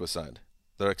contract was signed?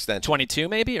 The extension? 22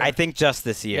 maybe? Or? I think just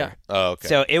this year. Yeah. Oh, okay.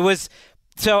 So it was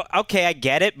 – okay, I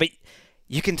get it, but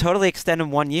you can totally extend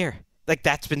him 1 year. Like,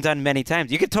 that's been done many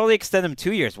times. You could totally extend him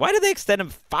 2 years. Why did they extend him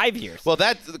 5 years? Well,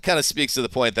 that kind of speaks to the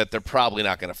point that they're probably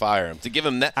not going to fire him. To give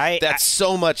him that's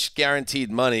so much guaranteed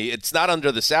money. It's not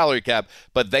under the salary cap,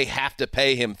 but they have to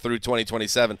pay him through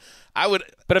 2027.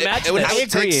 But imagine it would have to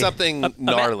take something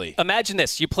gnarly. Imagine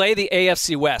this: you play the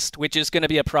AFC West, which is going to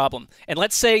be a problem, and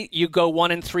let's say you go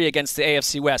 1-3 against the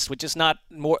AFC West, which is not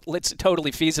it's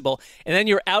totally feasible, and then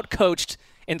you're outcoached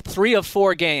in 3 of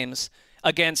 4 games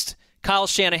against Kyle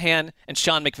Shanahan and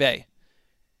Sean McVay.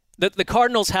 The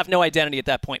Cardinals have no identity at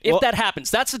that point. If that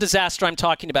happens, that's the disaster I'm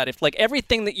talking about. If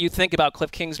everything that you think about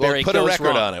Cliff Kingsbury put goes a record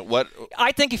wrong, on it. What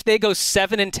I think if they go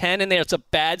 7-10 and it's a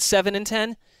bad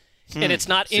 7-10. And it's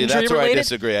not injury that's related. Where I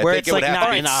disagree. I think it would have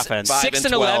to be offense.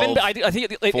 6-11. I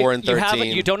think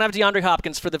 4-13. You don't have DeAndre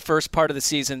Hopkins for the first part of the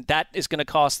season. That is going to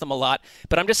cost them a lot.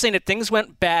 But I'm just saying if things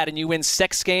went bad and you win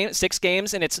 6 games,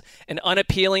 and it's an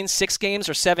unappealing 6 games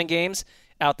or 7 games,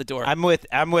 out the door. I'm with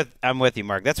you,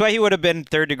 Mark. That's why he would have been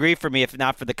third degree for me if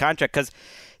not for the contract, because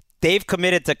they've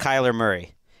committed to Kyler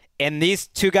Murray, and these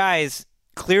 2 guys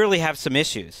clearly have some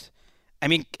issues. I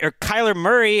mean, Kyler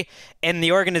Murray and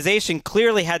the organization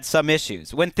clearly had some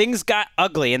issues. When things got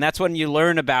ugly, and that's when you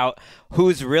learn about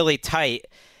who's really tight,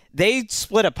 they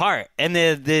split apart. And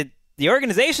the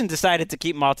organization decided to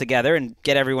keep them all together and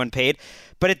get everyone paid.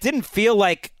 But it didn't feel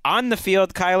like on the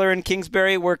field, Kyler and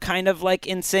Kingsbury were kind of like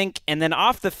in sync. And then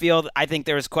off the field, I think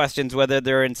there was questions whether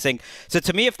they're in sync. So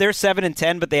to me, if they're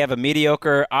 7-10, but they have a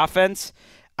mediocre offense,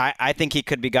 I think he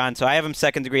could be gone. So I have him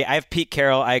second degree. I have Pete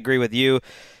Carroll. I agree with you.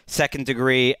 Second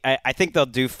degree. I think they'll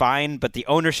do fine, but the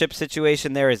ownership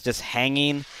situation there is just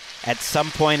hanging. At some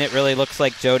point, it really looks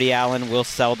like Jody Allen will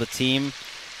sell the team.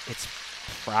 It's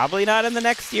probably not in the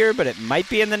next year, but it might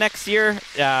be in the next year,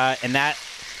 and that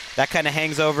kind of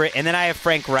hangs over it. And then I have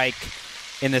Frank Reich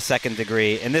in the second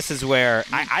degree, and this is where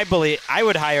I believe I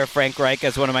would hire Frank Reich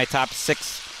as one of my top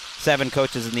 6-7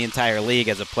 coaches in the entire league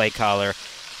as a play caller,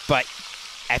 but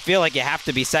I feel like you have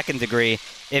to be second degree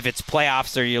if it's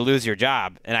playoffs or you lose your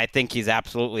job. And I think he's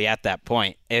absolutely at that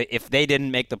point. If they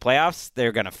didn't make the playoffs,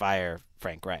 they're going to fire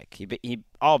Frank Reich. He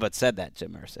all but said that,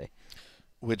 Jim Irsay.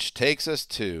 Which takes us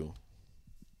to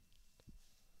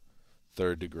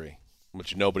third degree,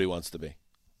 which nobody wants to be.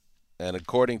 And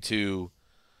according to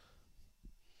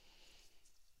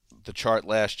the chart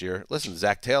last year, listen,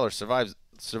 Zach Taylor survived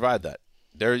that.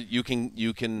 There you can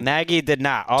Nagy did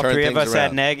not. All 3 of us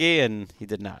had Nagy, and he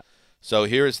did not. So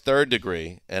here is third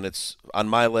degree, and it's on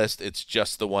my list. It's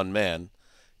just the one man.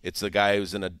 It's the guy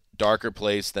who's in a darker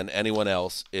place than anyone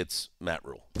else. It's Matt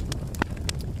Rule.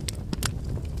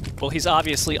 Well, he's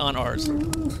obviously on ours.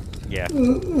 Yeah.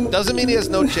 Doesn't mean he has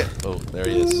no chip. Oh, there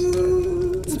he is.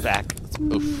 It's back.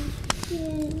 Oof.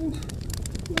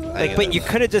 But you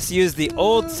could have just used the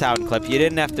old sound clip. You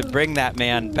didn't have to bring that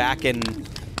man back in.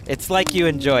 It's like you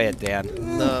enjoy it,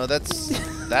 Dan. No, that's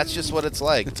just what it's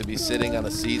like to be sitting on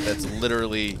a seat that's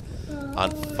literally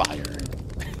on fire.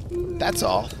 That's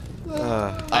all.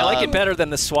 I like it better than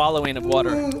the swallowing of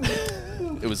water.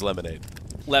 It was lemonade.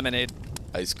 Lemonade.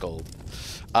 Ice cold.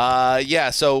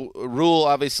 So Rule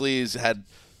obviously has had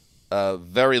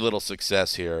very little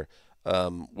success here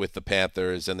with the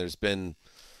Panthers, and there's been,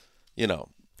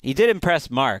 He did impress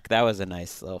Mark. That was a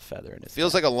nice little feather in his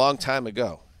Feels like a long time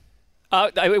ago.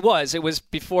 It was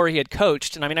before he had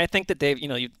coached, and I mean, I think that they've,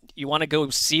 you want to go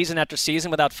season after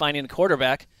season without finding a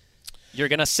quarterback, you're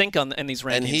going to sink in these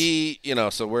rankings. And he,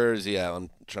 so where is he at? I'm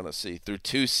trying to see. Through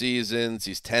 2 seasons,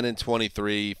 he's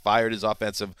 10-23, fired his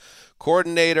offensive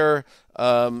coordinator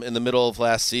in the middle of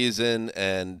last season,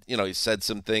 and, he said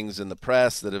some things in the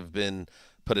press that have been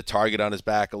put a target on his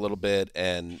back a little bit,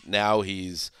 and now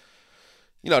he's,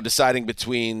 deciding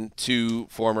between 2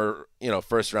 former,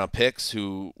 first-round picks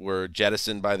who were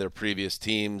jettisoned by their previous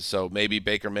teams. So maybe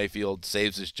Baker Mayfield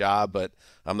saves his job, but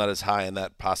I'm not as high in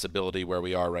that possibility where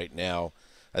we are right now.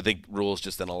 I think Rule's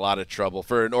just in a lot of trouble.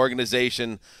 For an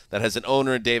organization that has an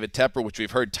owner in David Tepper, which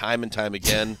we've heard time and time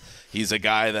again, he's a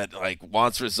guy that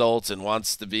wants results and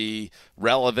wants to be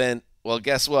relevant. Well,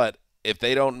 guess what? If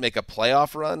they don't make a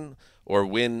playoff run or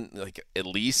win at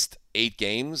least 8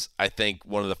 games, I think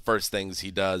one of the first things he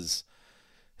does,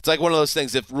 it's like one of those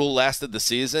things, if Rule lasted the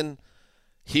season,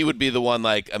 he would be the one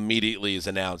immediately is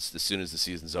announced as soon as the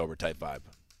season's over type vibe.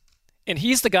 And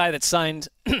he's the guy that signed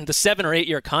the 7 or 8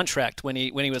 year contract when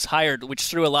he was hired, which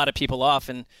threw a lot of people off,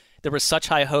 and there were such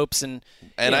high hopes. And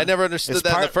I never understood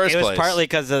that in the first place. It was partly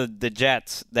because of the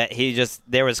Jets that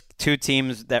there was 2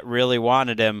 teams that really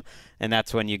wanted him, and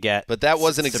that's when you get. But that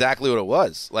wasn't exactly what it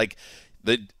was.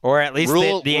 Or at least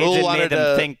Rule the agent wanted made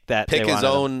them to think that pick they his wanted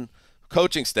own him.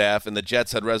 coaching staff, and the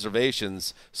Jets had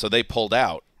reservations, so they pulled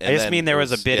out. I just mean there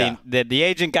was a bidding. Yeah. The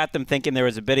agent got them thinking there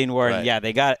was a bidding war, and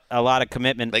they got a lot of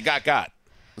commitment. They got.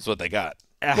 That's what they got.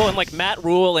 Well, and Matt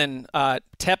Rule and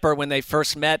Tepper, when they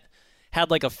first met,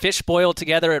 had a fish boil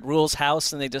together at Rule's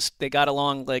house, and they got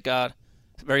along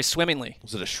very swimmingly.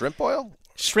 Was it a shrimp boil?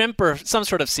 Shrimp or some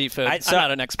sort of seafood. I'm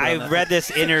not an expert on that. read this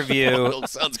interview.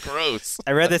 Sounds gross.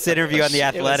 I read this interview on The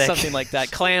Athletic. It was something like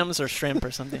that, clams or shrimp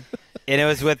or something. And it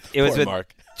was with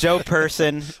Mark. Joe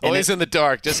Person. Always in the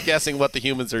dark, just guessing what the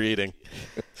humans are eating.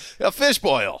 A fish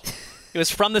boil. It was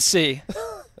from the sea.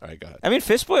 All right, go ahead. I mean,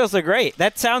 fish boils are great.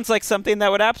 That sounds like something that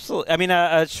would absolutely. I mean,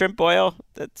 a shrimp boil.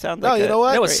 That sounds like. No, you know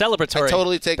what? That was celebratory. I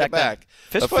totally take it back.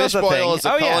 Fish a fish boil is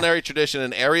a thing. culinary tradition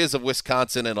in areas of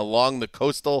Wisconsin and along the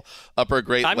coastal Upper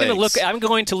Great Lakes. I'm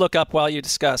going to look up while you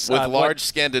discuss. With large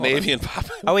Scandinavian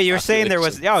population. Oh wait, you were saying there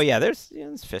was? Oh yeah, there's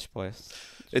fish boils.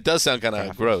 It does sound kind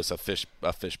of gross. A fish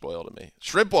boil to me.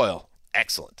 Shrimp boil,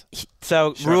 excellent.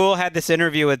 So Rule had this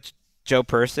interview with Joe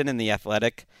Person in The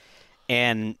Athletic,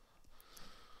 and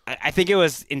I think it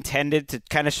was intended to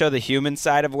kind of show the human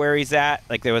side of where he's at.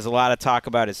 There was a lot of talk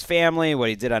about his family, what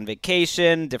he did on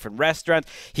vacation, different restaurants.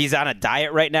 He's on a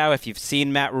diet right now. If you've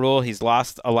seen Matt Rule, he's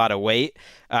lost a lot of weight.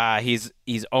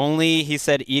 He's only, he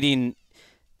said, eating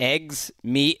eggs,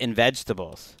 meat, and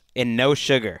vegetables, and no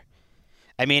sugar.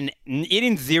 I mean,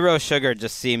 eating 0 sugar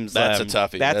just seems that's a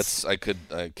toughie. I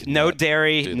could no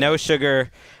dairy, no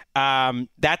sugar.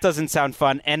 That doesn't sound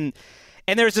fun. And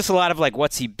there's just a lot of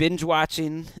what's he binge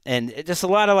watching, and just a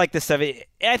lot of this stuff.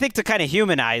 I think to kind of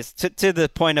humanize to the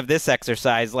point of this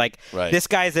exercise, this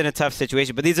guy's in a tough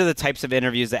situation, but these are the types of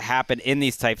interviews that happen in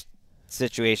these types of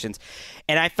situations.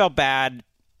 And I felt bad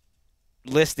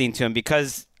listening to him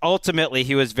because ultimately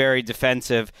he was very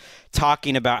defensive,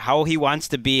 talking about how he wants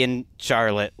to be in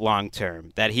Charlotte long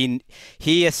term, that he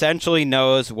essentially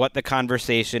knows what the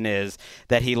conversation is,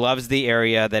 that he loves the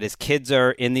area, that his kids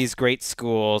are in these great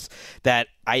schools, that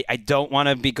I don't want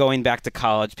to be going back to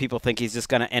college. People think he's just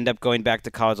going to end up going back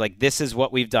to college. This is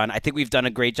what we've done. I think we've done a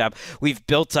great job. We've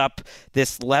built up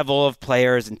this level of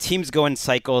players, and teams go in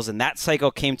cycles, and that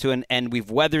cycle came to an end. We've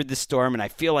weathered the storm, and I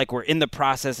feel like we're in the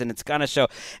process, and it's going to show.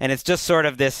 And it's just sort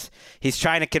of this, he's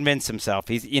trying to convince himself.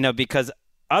 He's, because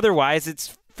otherwise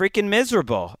it's freaking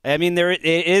miserable. I mean, it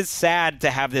is sad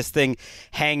to have this thing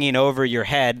hanging over your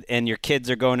head, and your kids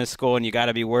are going to school, and you got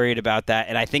to be worried about that.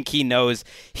 And I think he knows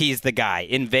he's the guy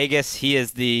in Vegas. He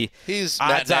is he's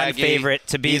odds-on favorite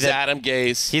to be. He's Adam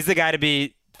Gase. He's the guy to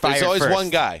be fired. There's always first. one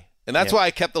guy, and that's why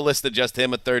I kept the list of just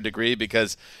him at Third Degree,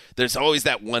 because there's always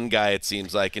that one guy. It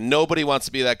seems like, and nobody wants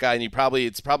to be that guy. And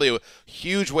it's probably a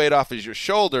huge weight off of your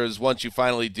shoulders once you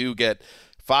finally do get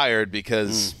fired,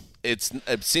 because. It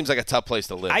seems like a tough place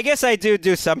to live. I guess I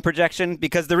do some projection,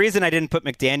 because the reason I didn't put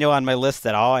McDaniel on my list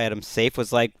at all, I had him safe,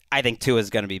 was I think Tua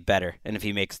is going to be better. And if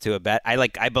he makes Tua bet,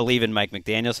 I believe in Mike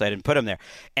McDaniel, so I didn't put him there.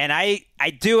 And I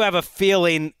do have a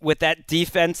feeling with that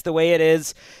defense the way it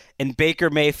is, and Baker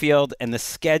Mayfield and the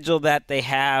schedule that they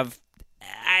have,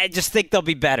 I just think they'll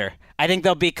be better. I think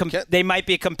they might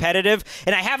be competitive,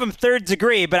 and I have him Third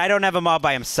Degree, but I don't have him all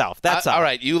by himself. That's all. All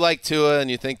right, you like Tua,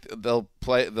 and you think they'll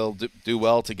do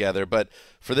well together. But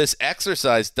for this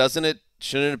exercise,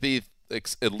 shouldn't it be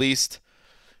at least,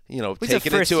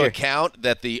 taken into account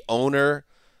that the owner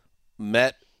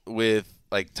met with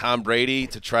like Tom Brady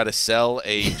to try to sell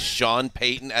a Sean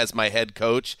Payton as my head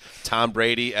coach, Tom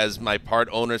Brady as my part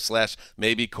owner /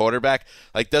 maybe quarterback.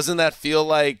 Like, doesn't that feel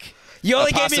like you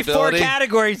only gave me 4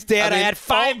 categories, Dan? I had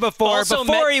 5 before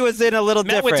he was in a little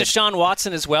different. With Deshaun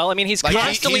Watson as well. I mean, he's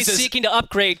constantly seeking to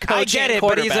upgrade coach and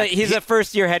quarterback. But he's a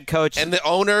first-year head coach. And the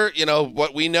owner,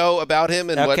 what we know about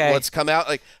him and what's come out.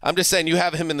 Like, I'm just saying, you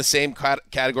have him in the same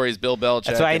category as Bill Belichick.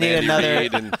 That's why I need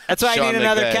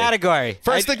another category.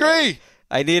 First degree.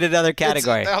 I need another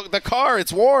category. The car,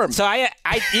 it's warm. So I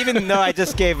even though I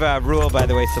just gave Rule, by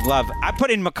the way, some love, I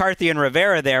put in McCarthy and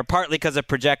Rivera there partly because of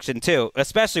projection too,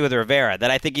 especially with Rivera,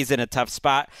 that I think he's in a tough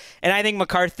spot. And I think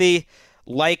McCarthy,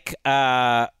 like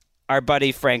our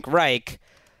buddy Frank Reich,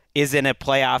 is in a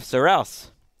playoffs or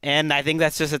else. And I think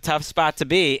that's just a tough spot to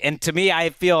be. And to me, I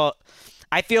feel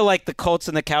like the Colts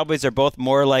and the Cowboys are both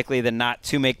more likely than not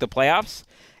to make the playoffs,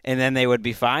 and then they would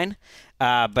be fine.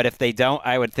 But if they don't,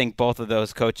 I would think both of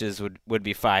those coaches would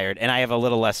be fired. And I have a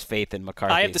little less faith in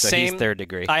McCarthy. I have he's third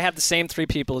degree. I have the same 3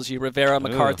 people as you, Rivera,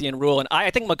 McCarthy, and Rule. And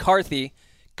I think McCarthy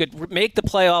could make the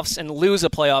playoffs and lose a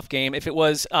playoff game if it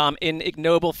was in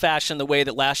ignoble fashion the way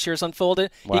that last year's unfolded.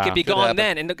 Wow. He could be gone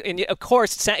then. And of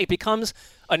course, it becomes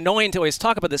annoying to always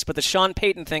talk about this, but the Sean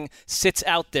Payton thing sits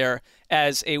out there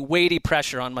as a weighty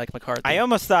pressure on Mike McCarthy. I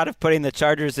almost thought of putting the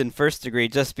Chargers in first degree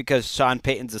just because Sean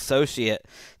Payton's associate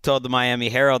told the Miami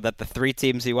Herald that the 3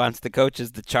 teams he wants to coach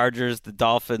is the Chargers, the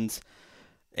Dolphins,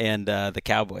 and the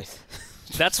Cowboys.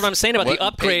 That's what I'm saying about the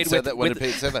upgrade. When did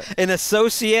Payton say that? An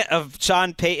associate of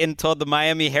Sean Payton told the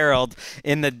Miami Herald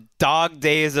in the dog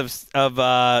days of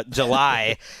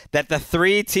July that the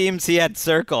 3 teams he had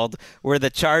circled were the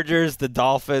Chargers, the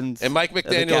Dolphins, and Mike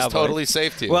McDaniel's totally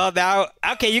safe to you. Well, now,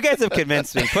 okay, you guys have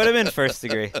convinced me. Put him in first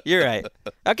degree. You're right.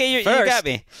 Okay, you got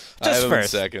me. Just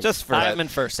first. Just first. I have him in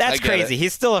first. That's crazy.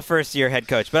 He's still a first-year head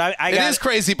coach, but it is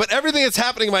crazy. But everything that's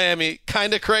happening in Miami,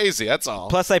 kind of crazy. That's all.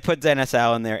 Plus, I put Dennis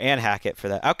Allen there and Hackett for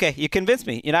that. Okay, you convinced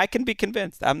me. I can be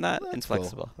convinced. I'm not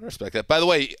inflexible. Cool. I respect that. By the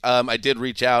way, I did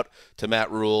reach out to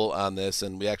Matt Rule on this,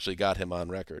 and we actually got him on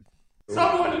record.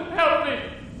 Someone help me!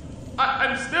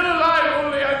 I'm still alive,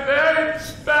 only I'm very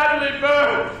badly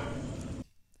burned.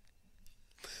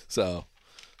 So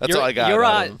that's all I got.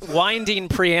 Your winding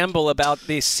preamble about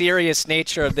the serious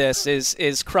nature of this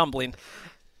is crumbling.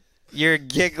 You're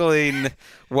giggling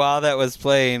while that was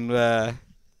playing.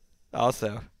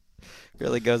 Also,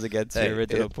 really goes against your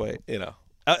original point.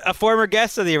 A former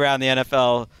guest of the Around the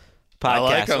NFL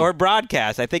podcast or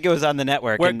broadcast. I think it was on the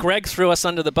network. Where Greg threw us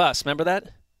under the bus. Remember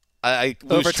that? I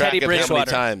lose over track Teddy of Bridgewater. how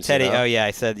many times. Teddy, oh yeah, I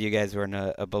said you guys weren't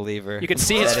a believer. You could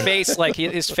see his face, like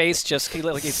his face just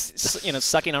like he's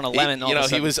sucking on a lemon.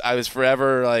 I was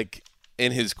forever like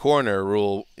in his corner.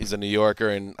 Rule, he's a New Yorker,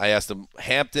 and I asked him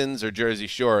Hamptons or Jersey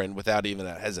Shore, and without even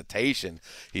a hesitation,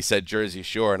 he said Jersey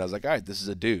Shore, and I was like, all right, this is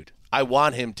a dude. I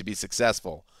want him to be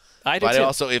successful. I do but too. I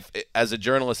also, as a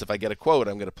journalist, if I get a quote,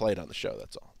 I'm going to play it on the show.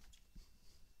 That's all.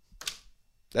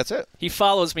 That's it. He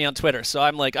follows me on Twitter, so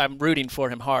I'm rooting for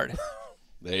him hard.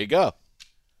 There you go.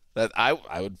 That I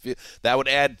would feel that would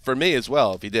add for me as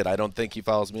well if he did. I don't think he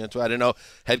follows me on Twitter. I don't know.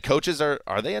 Head coaches are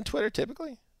they on Twitter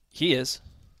typically? He is.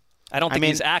 I don't think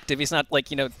he's active. He's not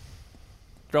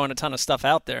throwing a ton of stuff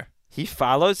out there. He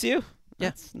follows you? Yeah.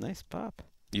 That's a nice pop.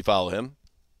 You follow him?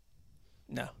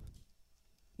 No,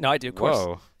 I do. Of course.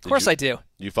 Whoa. Of course I do.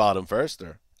 You followed him first,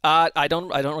 or? I don't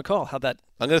recall how that.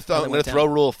 I'm gonna throw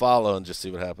Rule a follow and just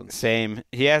see what happens. Same.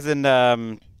 He hasn't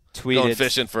tweeted. Going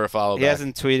fishing for a follow. He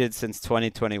hasn't tweeted since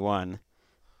 2021.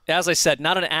 As I said,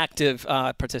 not an active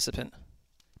participant,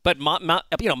 but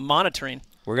monitoring.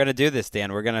 We're gonna do this,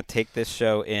 Dan. We're gonna take this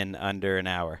show in under an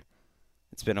hour.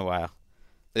 It's been a while.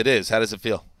 It is. How does it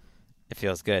feel? It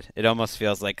feels good. It almost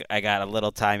feels like I got a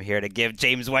little time here to give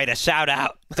James White a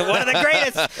shout-out to one of the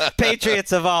greatest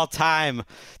Patriots of all time.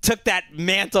 Took that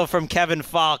mantle from Kevin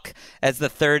Falk as the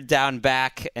third down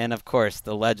back, and, of course,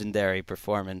 the legendary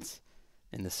performance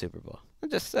in the Super Bowl.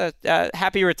 Just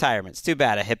happy retirement. It's too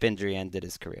bad a hip injury ended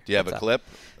his career. Do you have a clip?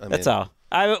 That's all.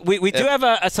 We do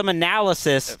have some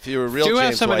analysis. If you're a real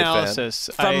James White fan.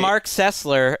 From Mark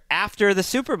Sessler after the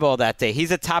Super Bowl that day.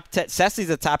 He's a top 10. Sessy's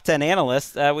a top 10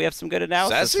 analyst. We have some good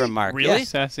analysis from Mark. Really? Yeah.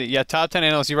 Sassy. Yeah, top 10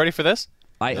 analyst. You ready for this?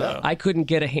 I couldn't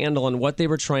get a handle on what they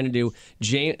were trying to do.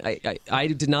 I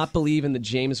did not believe in the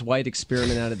James White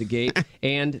experiment out of the gate,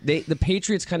 and the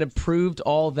Patriots kind of proved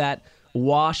all that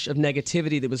wash of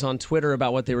negativity that was on Twitter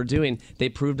about what they were doing. They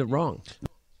proved it wrong.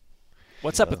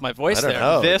 What's up with my voice I don't there?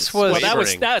 know. This was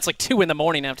That's like 2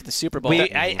 a.m. after the Super Bowl.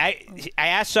 I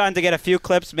asked Sean to get a few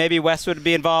clips. Maybe Wes would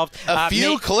be involved. A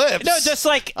few clips? No, just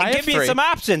like I give have me 3. some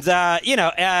options.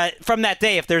 From that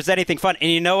day, if there's anything fun.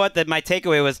 And you know what? That my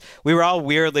takeaway was we were all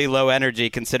weirdly low energy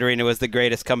considering it was the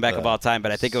greatest comeback of all time.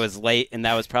 But I think it was late, and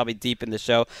that was probably deep in the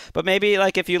show. But maybe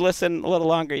like if you listen a little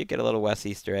longer, you get a little Wes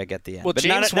Easter egg at the end. Well, but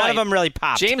James none White, of them really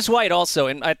popped. James White also,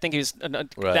 and I think he was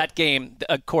that game,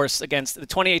 of course, against the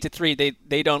 28-3.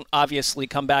 They don't obviously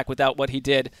come back without what he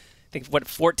did. I think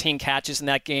 14 catches in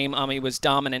that game. He was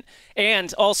dominant,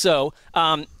 and also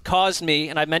caused me.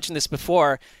 And I've mentioned this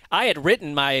before. I had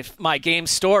written my game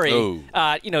story,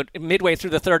 midway through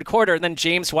the third quarter, and then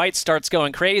James White starts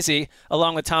going crazy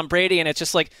along with Tom Brady, and it's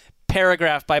just like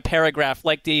paragraph by paragraph,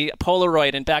 like the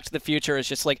Polaroid in Back to the Future is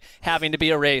just like having to be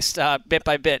erased bit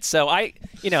by bit. So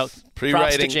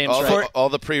pre-writing, all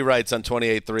the pre-writes on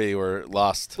 28-3 were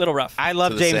lost. Little rough. I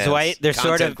love James sands. White. They're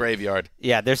Content sort of graveyard.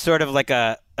 Yeah, they're sort of like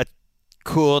a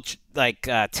cool take,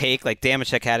 like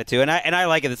Damashek had it too, and I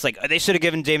like it. It's like they should have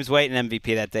given James White an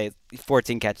MVP that day,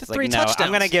 14 catches. Three no, touchdowns.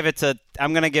 I'm gonna give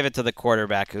it to the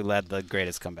quarterback who led the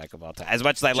greatest comeback of all time. As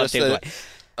much as I love James White,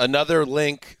 another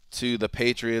link to the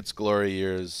Patriots' glory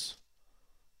years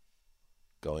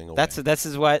going away. This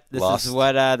is what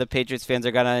the Patriots fans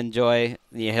are gonna enjoy.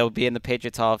 He'll be in the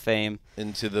Patriots Hall of Fame.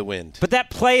 Into the wind. But that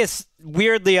play is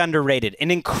weirdly underrated. An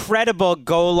incredible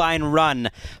goal line run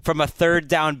from a third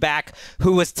down back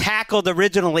who was tackled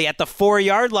originally at the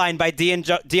 4-yard line by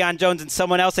Deion Jones and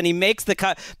someone else, and he makes the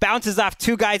cut, bounces off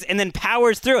 2 guys, and then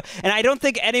powers through. And I don't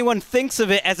think anyone thinks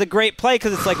of it as a great play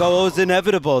because it's like, it was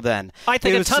inevitable then. I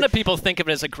think a ton of people think of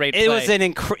it as a great play.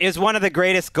 It was one of the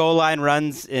greatest goal line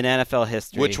runs in NFL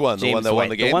history. Which one? The one that won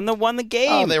the game? The one that won the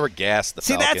game. Oh, they were gassed. The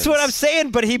Falcons. That's what I'm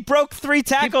saying, but he broke 3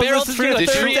 tackles. He barreled through a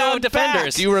trio of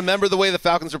defenders. Do you remember the way the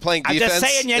Falcons were playing defense? I'm just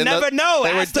saying, you never know.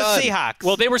 Ask the Seahawks.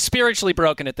 Well, they were spiritually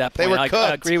broken at that point. They were cooked.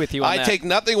 I agree with you on that. I take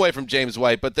nothing away from James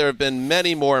White, but there have been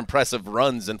many more impressive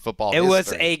runs in football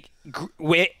history.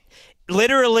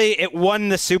 Literally, it won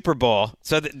the Super Bowl.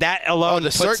 So that alone.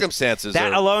 Circumstances.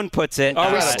 That alone puts it.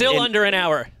 Are we still under an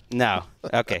hour? No.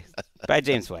 Okay. By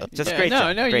James White. Just great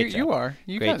job. No, great job. you are.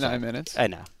 You great got job. 9 minutes. I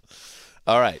know.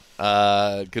 All right.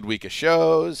 Good week of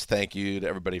shows. Thank you to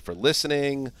everybody for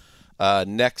listening.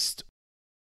 Next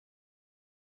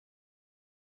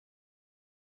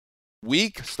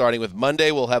week, starting with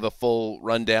Monday, we'll have a full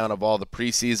rundown of all the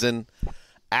preseason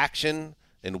action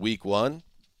in week 1.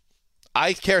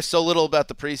 I care so little about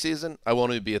the preseason, I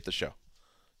won't even be at the show.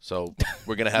 So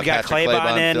we're going to have Patrick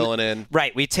Claybon filling in.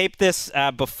 Right. We taped this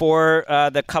before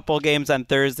the couple games on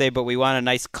Thursday, but we want a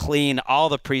nice clean all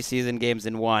the preseason games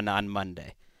in one on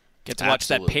Monday. Get to watch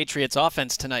that Patriots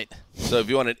offense tonight. So if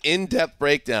you want an in-depth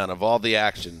breakdown of all the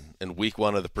action in week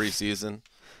 1 of the preseason,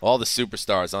 all the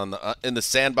superstars on the in the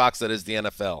sandbox that is the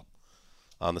NFL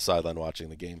on the sideline watching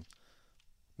the game,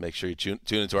 make sure you tune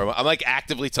into our. I'm like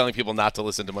actively telling people not to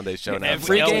listen to Monday's show now.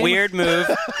 A weird move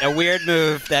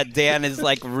that Dan is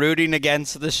like rooting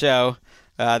against the show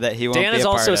that he won't Dan be is a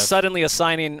part also of. suddenly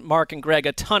assigning Mark and Greg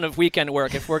a ton of weekend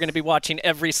work if we're going to be watching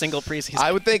every single preseason.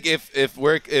 I would think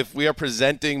if we are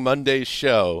presenting Monday's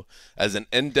show as an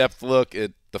in-depth look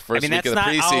at the first week of the preseason.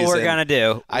 That's not all we're going to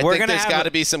do. I think there's got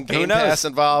to be some Game Pass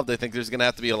involved. I think there's going to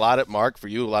have to be a lot at Mark for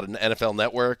you, a lot of NFL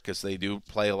Network, because they do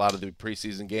play a lot of the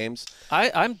preseason games.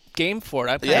 I'm game for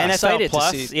it. I'm NFL excited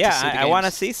Plus. to see I want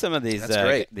to see some of these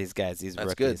these guys, these That's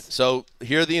rookies. good. So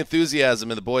hear the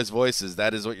enthusiasm in the boys' voices.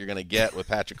 That is what you're going to get with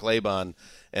Patrick Claybon,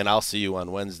 and I'll see you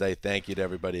on Wednesday. Thank you to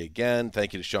everybody again.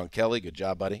 Thank you to Sean Kelly. Good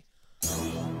job, buddy.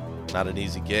 Not an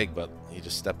easy gig, but he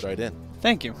just stepped right in.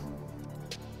 Thank you.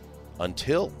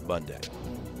 Until Monday.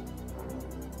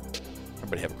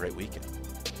 Everybody have a great weekend.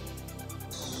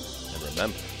 And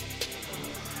remember,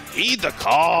 heed the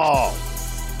call.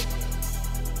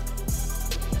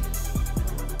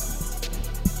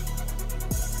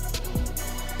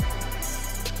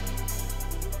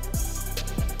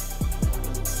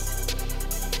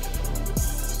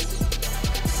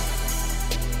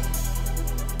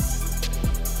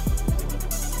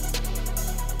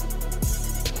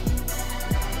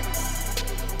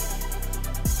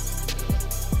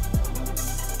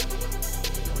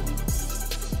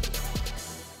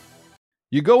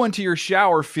 You go into your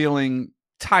shower feeling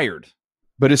tired,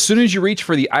 but as soon as you reach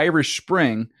for the Irish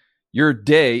Spring, your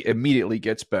day immediately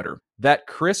gets better. That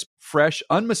crisp, fresh,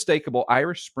 unmistakable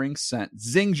Irish Spring scent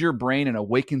zings your brain and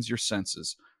awakens your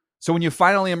senses. So when you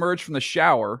finally emerge from the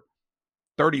shower,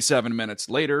 37 minutes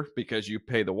later, because you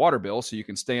pay the water bill so you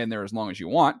can stay in there as long as you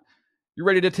want, you're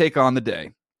ready to take on the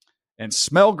day and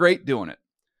smell great doing it.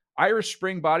 Irish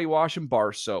Spring Body Wash and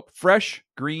Bar Soap. Fresh,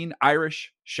 green,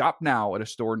 Irish. Shop now at a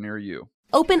store near you.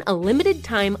 Open a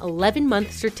limited-time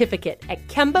 11-month certificate at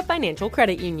Kemba Financial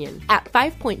Credit Union. At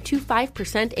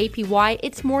 5.25% APY,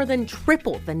 it's more than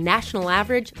triple the national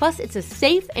average, plus it's a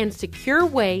safe and secure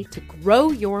way to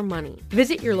grow your money.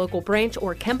 Visit your local branch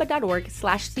or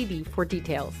kemba.org/cd for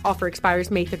details. Offer expires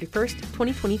May 31st,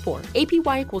 2024.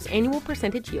 APY equals annual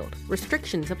percentage yield.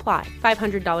 Restrictions apply.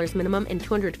 $500 minimum and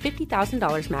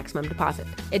 $250,000 maximum deposit.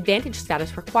 Advantage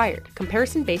status required.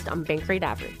 Comparison based on bank rate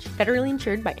average. Federally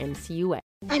insured by NCUA.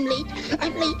 I'm late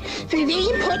for a very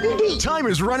important date. Time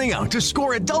is running out to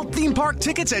score adult theme park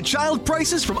tickets at child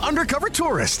prices from Undercover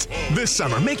Tourist. This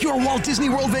summer, make your Walt Disney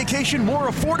World vacation more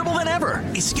affordable than ever.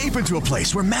 Escape into a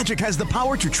place where magic has the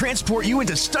power to transport you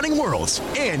into stunning worlds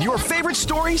and your favorite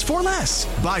stories for less.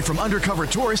 Buy from Undercover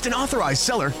Tourist, an authorized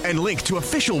seller, and link to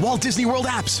official Walt Disney World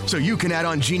apps so you can add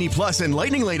on Genie Plus and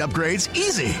Lightning Lane upgrades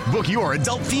easy. Book your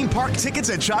adult theme park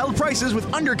tickets at child prices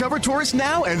with Undercover Tourist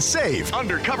now and save.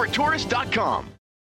 UndercoverTourist.com.